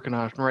stuff that you're working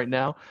on right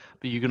now,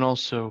 but you can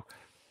also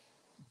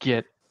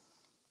get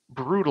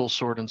Brutal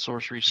sword and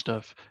sorcery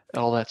stuff.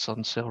 All that's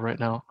on sale right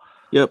now.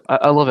 Yep.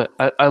 I love it.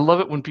 I love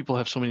it when people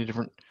have so many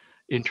different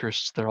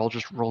interests. They're all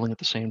just rolling at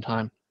the same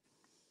time.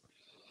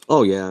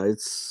 Oh yeah,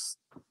 it's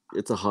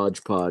a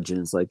hodgepodge, and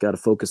it's like, got to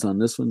focus on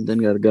this one, then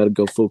got to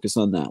go focus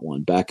on that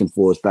one, back and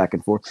forth,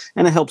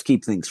 and it helps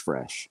keep things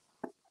fresh.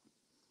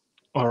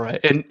 All right,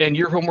 and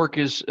your homework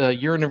is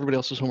your and everybody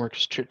else's homework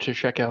is to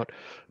check out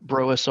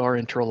Bro SR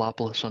and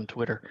Trollopolis on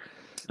Twitter.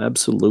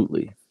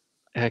 Absolutely.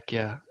 Heck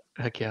yeah.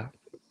 Daddy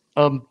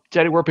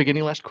Warpig,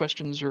 any last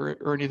questions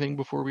or anything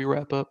before we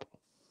wrap up?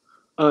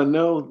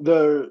 No,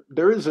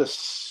 there is a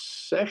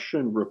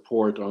session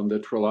report on the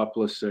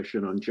Trollopolis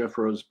session on Jeff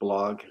Rowe's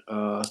blog,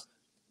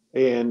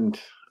 and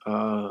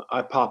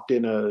I popped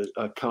in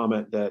a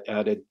comment that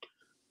added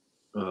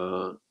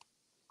some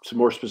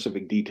more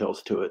specific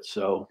details to it.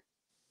 So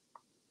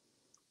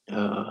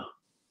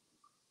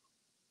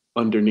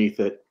underneath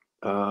it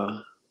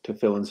to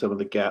fill in some of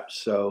the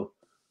gaps. So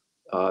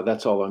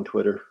that's all on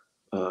Twitter.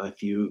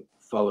 If you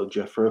follow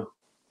Jeff Rowe,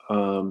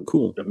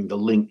 Cool. I mean, the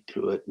link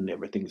to it and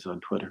everything's on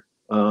Twitter.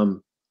 I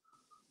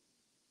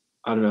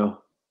don't know.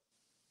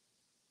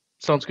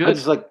 Sounds good.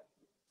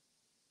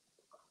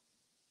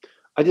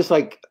 I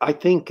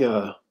think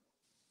I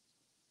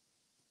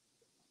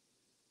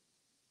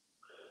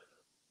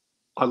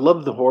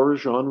love the horror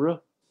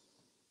genre.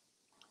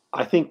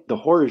 I think the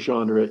horror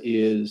genre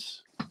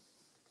is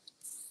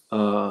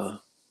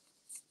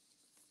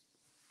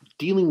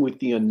dealing with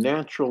the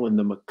unnatural and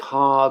the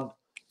macabre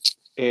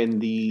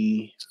and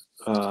the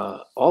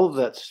all of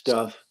that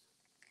stuff.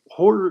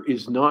 Horror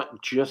is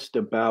not just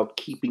about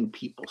keeping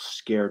people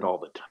scared all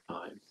the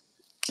time.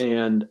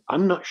 And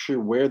I'm not sure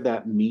where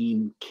that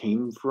meme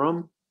came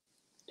from,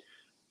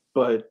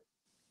 but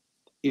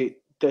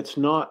that's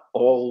not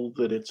all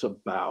that it's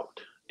about.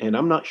 And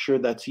I'm not sure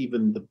that's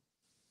even the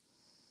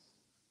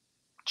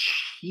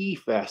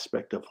chief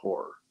aspect of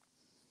horror.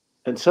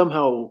 And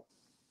somehow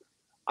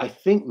I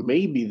think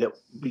maybe that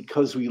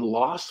because we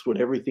lost what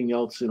everything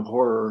else in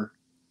horror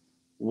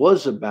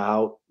was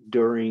about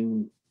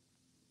during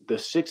the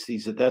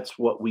 60s, that's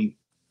what we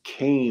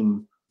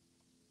came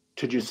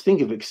to just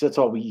think of it, because that's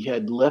all we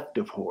had left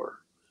of horror.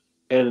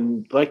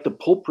 And like the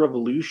pulp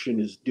revolution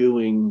is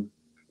doing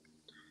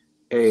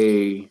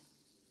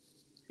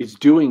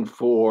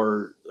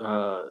for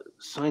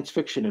science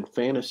fiction and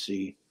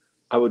fantasy,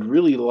 I would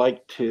really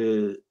like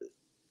to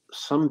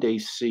someday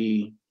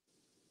see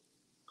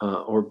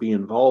or be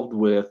involved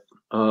with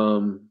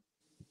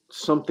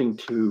something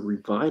to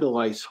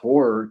revitalize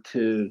horror,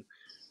 to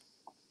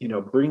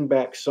bring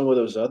back some of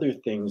those other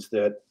things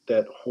that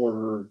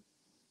horror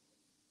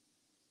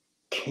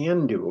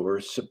can do or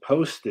is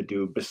supposed to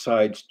do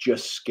besides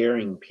just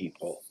scaring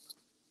people.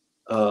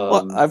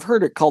 Well, I've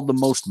heard it called the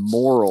most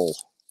moral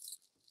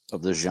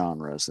of the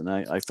genres, and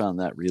I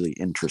found that really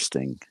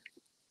interesting.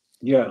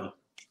 Yeah.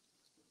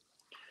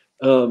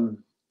 And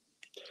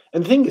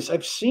the thing is,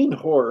 I've seen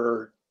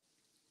horror,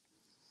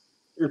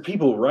 or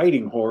people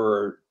writing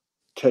horror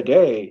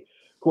today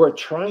who are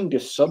trying to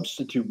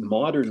substitute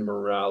modern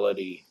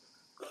morality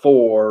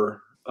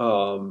for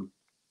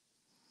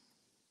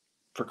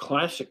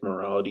classic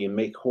morality and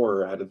make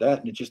horror out of that.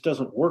 And it just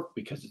doesn't work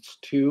because it's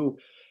too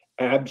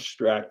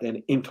abstract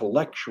and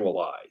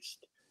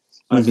intellectualized.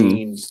 I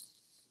mean,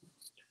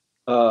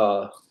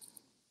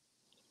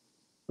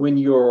 when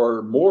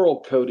your moral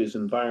code is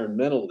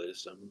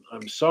environmentalism,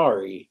 I'm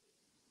sorry,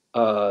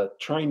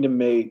 trying to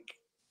make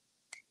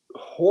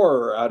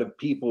horror out of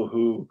people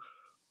who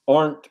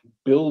aren't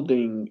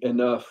building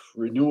enough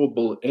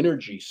renewable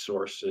energy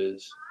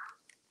sources,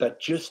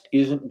 that just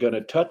isn't going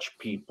to touch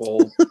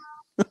people.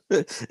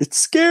 It's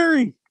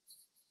scary.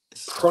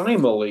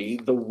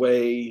 Primally, the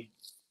way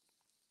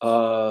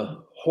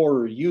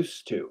horror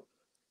used to.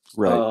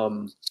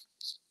 Right.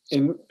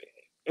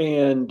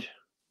 And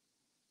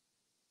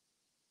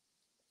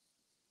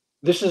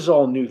this is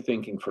all new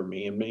thinking for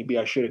me, and maybe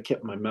I should have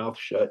kept my mouth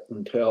shut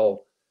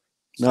until.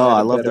 No,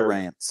 I love the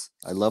rants.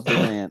 I love the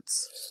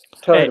rants.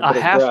 Hey,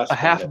 a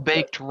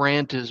half-baked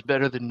rant is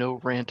better than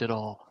no rant at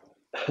all.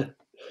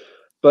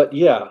 But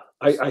yeah,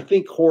 I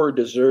think horror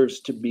deserves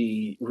to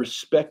be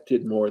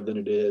respected more than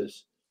it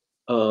is.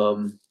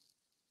 And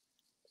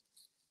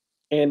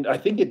I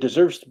think it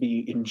deserves to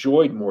be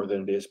enjoyed more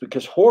than it is,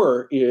 because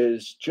horror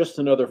is just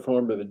another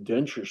form of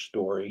adventure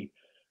story.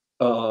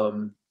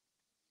 And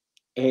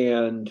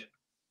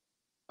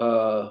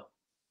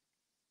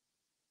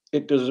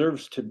it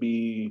deserves to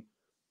be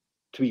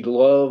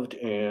loved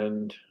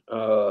and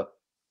to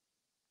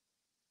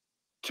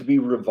be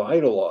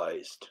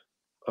revitalized.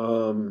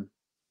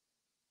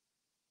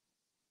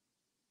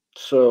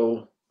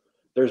 So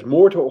there's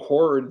more to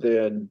horror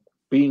than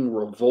being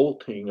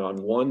revolting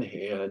on one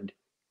hand.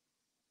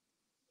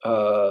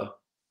 Like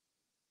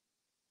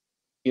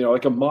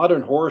a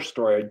modern horror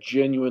story I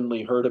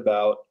genuinely heard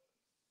about,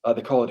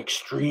 they call it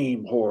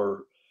extreme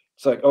horror.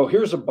 It's like, oh,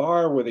 here's a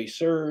bar where they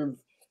serve,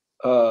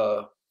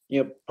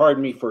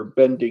 pardon me for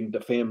bending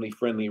the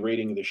family-friendly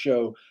rating of the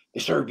show, they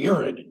serve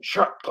urine in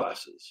shot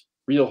glasses.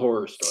 Real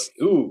horror story.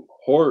 Ooh,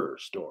 horror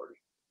story.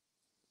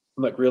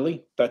 I'm like,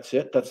 really? That's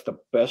it? That's the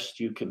best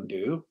you can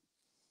do?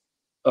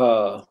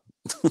 How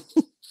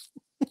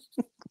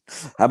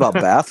about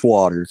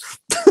bathwater?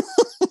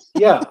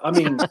 Yeah, I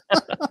mean,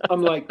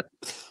 I'm like,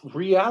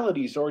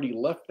 reality's already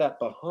left that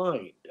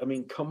behind. I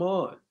mean, come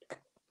on.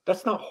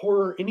 That's not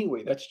horror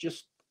anyway. That's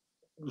just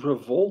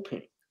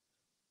revolting.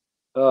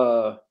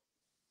 I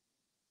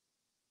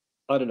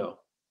don't know.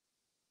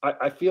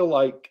 I feel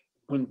like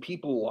when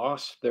people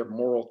lost their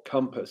moral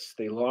compass,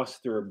 they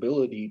lost their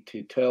ability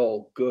to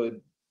tell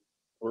good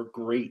or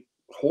great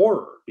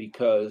horror,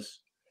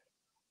 because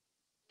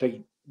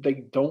they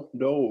don't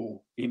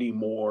know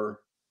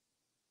anymore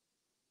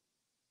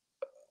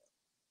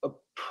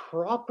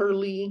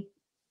properly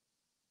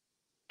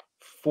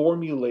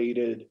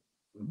formulated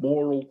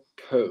moral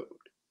code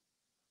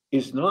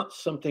is not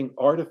something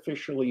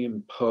artificially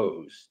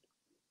imposed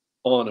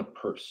on a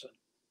person.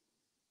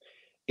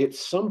 It's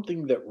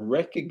something that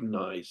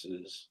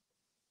recognizes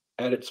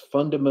at its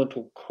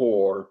fundamental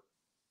core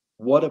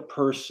what a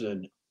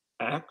person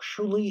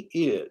actually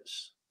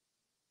is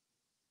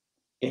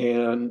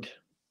and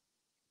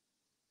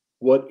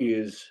what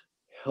is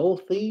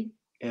healthy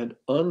and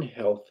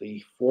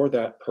unhealthy for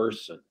that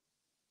person,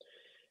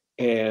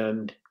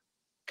 and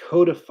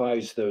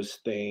codifies those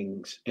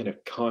things in a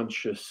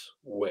conscious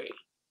way.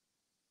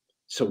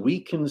 So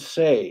we can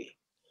say,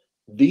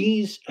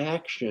 these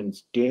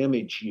actions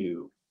damage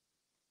you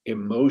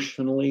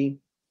emotionally,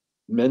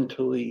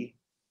 mentally,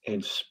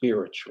 and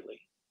spiritually.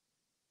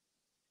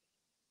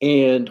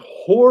 And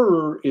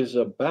horror is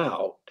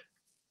about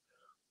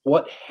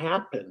what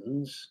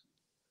happens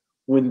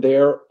when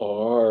there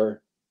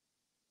are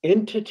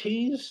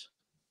entities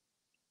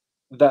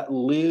that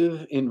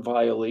live in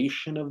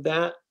violation of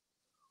that,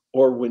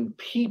 or when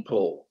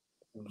people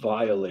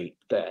violate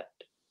that.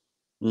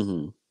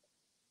 Mm-hmm.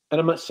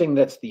 And I'm not saying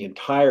that's the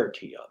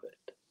entirety of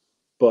it,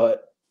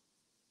 but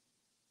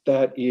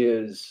that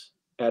is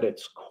at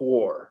its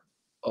core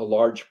a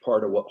large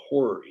part of what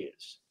horror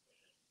is.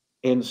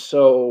 And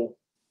so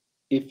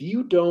if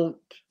you don't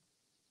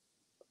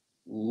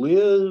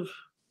live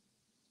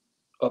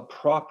a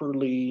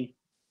properly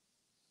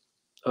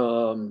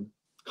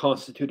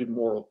constituted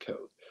moral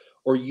code,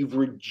 or you've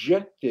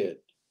rejected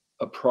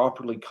a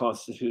properly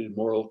constituted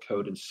moral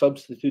code and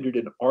substituted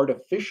an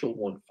artificial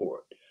one for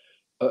it,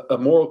 a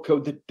moral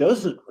code that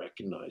doesn't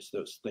recognize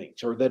those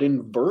things, or that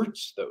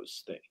inverts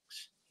those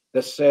things,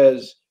 that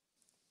says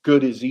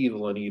good is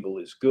evil and evil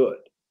is good,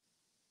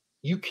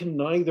 you can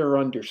neither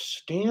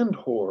understand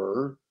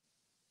horror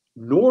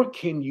nor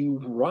can you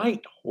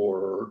write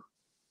horror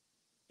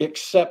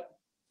except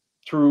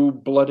through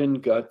blood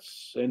and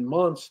guts and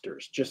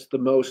monsters, just the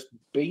most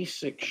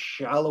basic,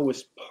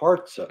 shallowest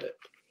parts of it.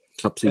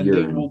 Cups of And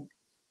urine. they will.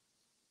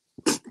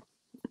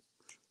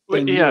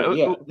 When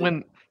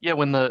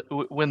And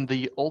when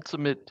the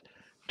ultimate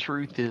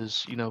truth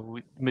is,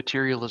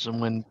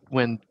 materialism,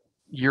 when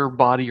your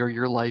body or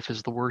your life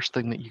is the worst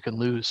thing that you can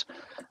lose,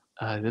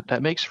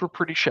 that makes for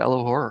pretty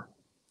shallow horror.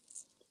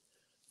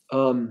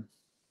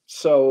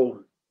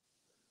 So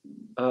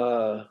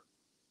I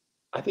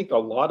think a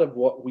lot of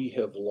what we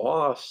have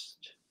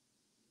lost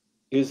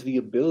is the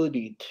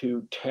ability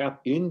to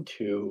tap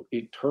into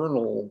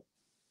eternal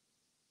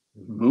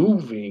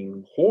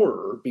moving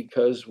horror,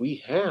 because we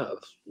have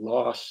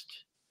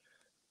lost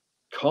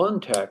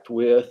contact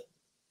with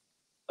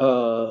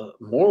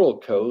moral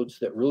codes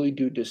that really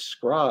do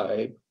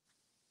describe,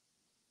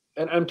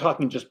 and I'm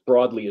talking just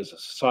broadly as a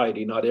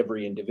society, not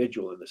every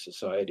individual in the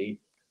society,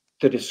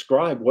 to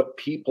describe what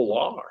people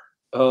are.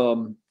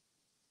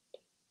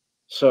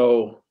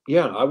 So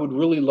yeah, I would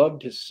really love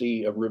to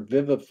see a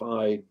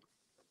revitalized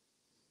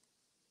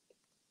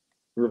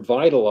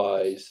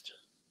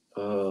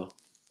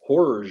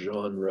horror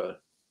genre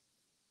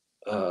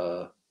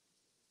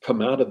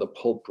come out of the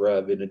pulp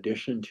rev, in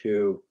addition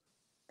to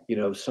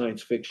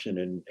science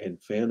fiction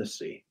and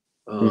fantasy.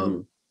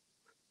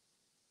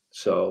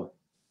 So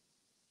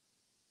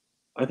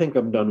I think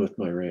I'm done with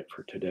my rant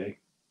for today.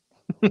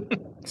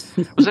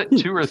 Was that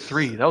 2 or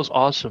 3? That was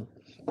awesome.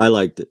 I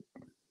liked it.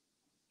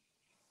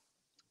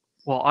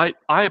 Well,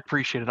 I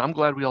appreciate it. I'm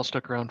glad we all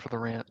stuck around for the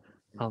rant.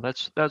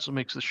 That's what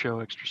makes the show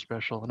extra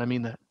special, and I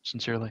mean that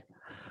sincerely.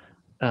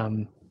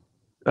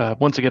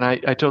 Once again, I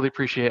totally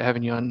appreciate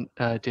having you on,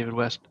 David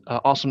West.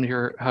 Awesome to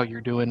hear how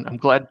you're doing. I'm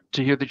glad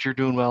to hear that you're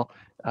doing well,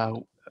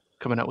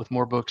 coming out with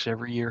more books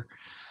every year.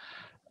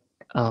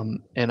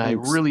 And Thanks. I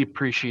really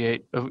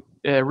appreciate the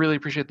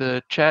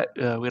chat.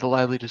 We had a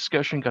lively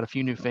discussion. Got a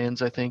few new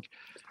fans, I think,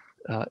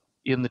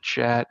 in the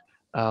chat.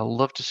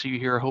 Love to see you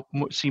here. I hope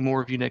see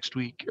more of you next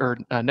week, or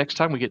next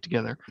time we get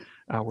together.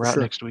 We're out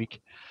next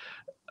week.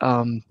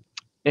 And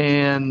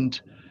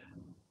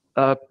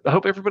I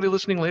hope everybody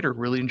listening later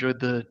really enjoyed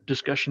the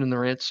discussion and the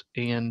rants,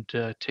 and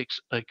takes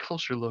a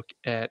closer look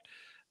at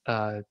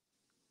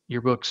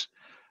your books.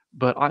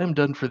 But I am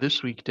done for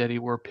this week. Daddy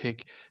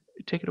Warpig,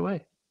 take it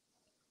away.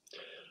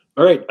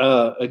 All right.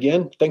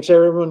 Again, thanks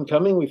everyone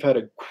coming. We've had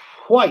a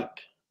quite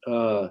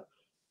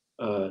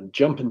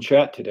jump in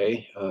chat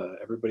today.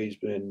 Everybody's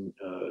been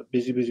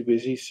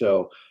busy.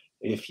 So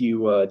if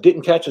you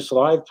didn't catch us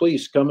live,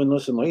 please come and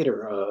listen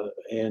later.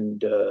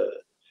 And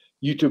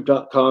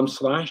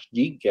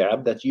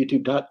youtube.com/geekgab. That's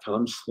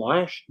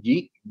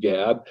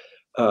youtube.com/geekgab.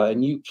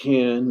 And you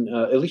can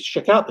at least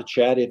check out the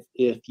chat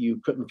if you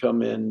couldn't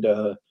come and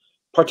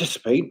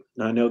participate.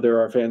 I know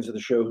there are fans of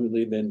the show who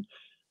live in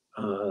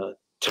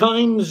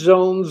time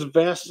zones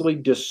vastly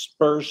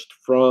dispersed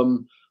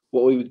from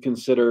what we would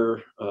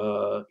consider,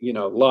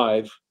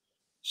 live.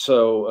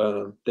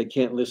 So they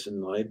can't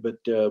listen live, but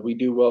we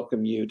do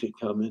welcome you to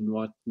come and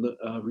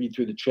read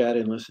through the chat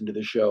and listen to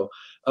the show.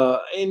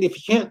 And if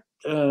you can't,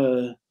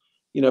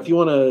 if you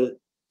want to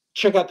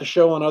check out the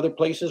show on other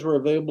places, we're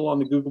available on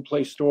the Google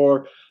Play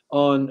Store,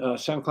 on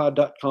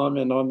SoundCloud.com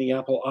and on the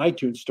Apple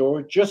iTunes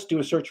Store. Just do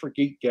a search for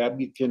Geek Gab.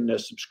 You can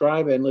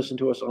subscribe and listen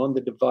to us on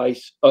the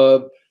device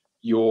of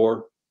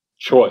your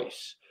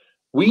choice.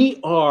 We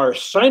are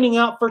signing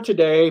out for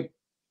today,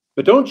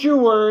 but don't you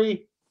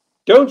worry,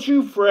 don't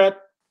you fret.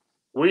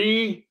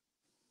 We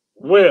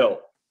will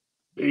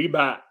be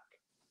back.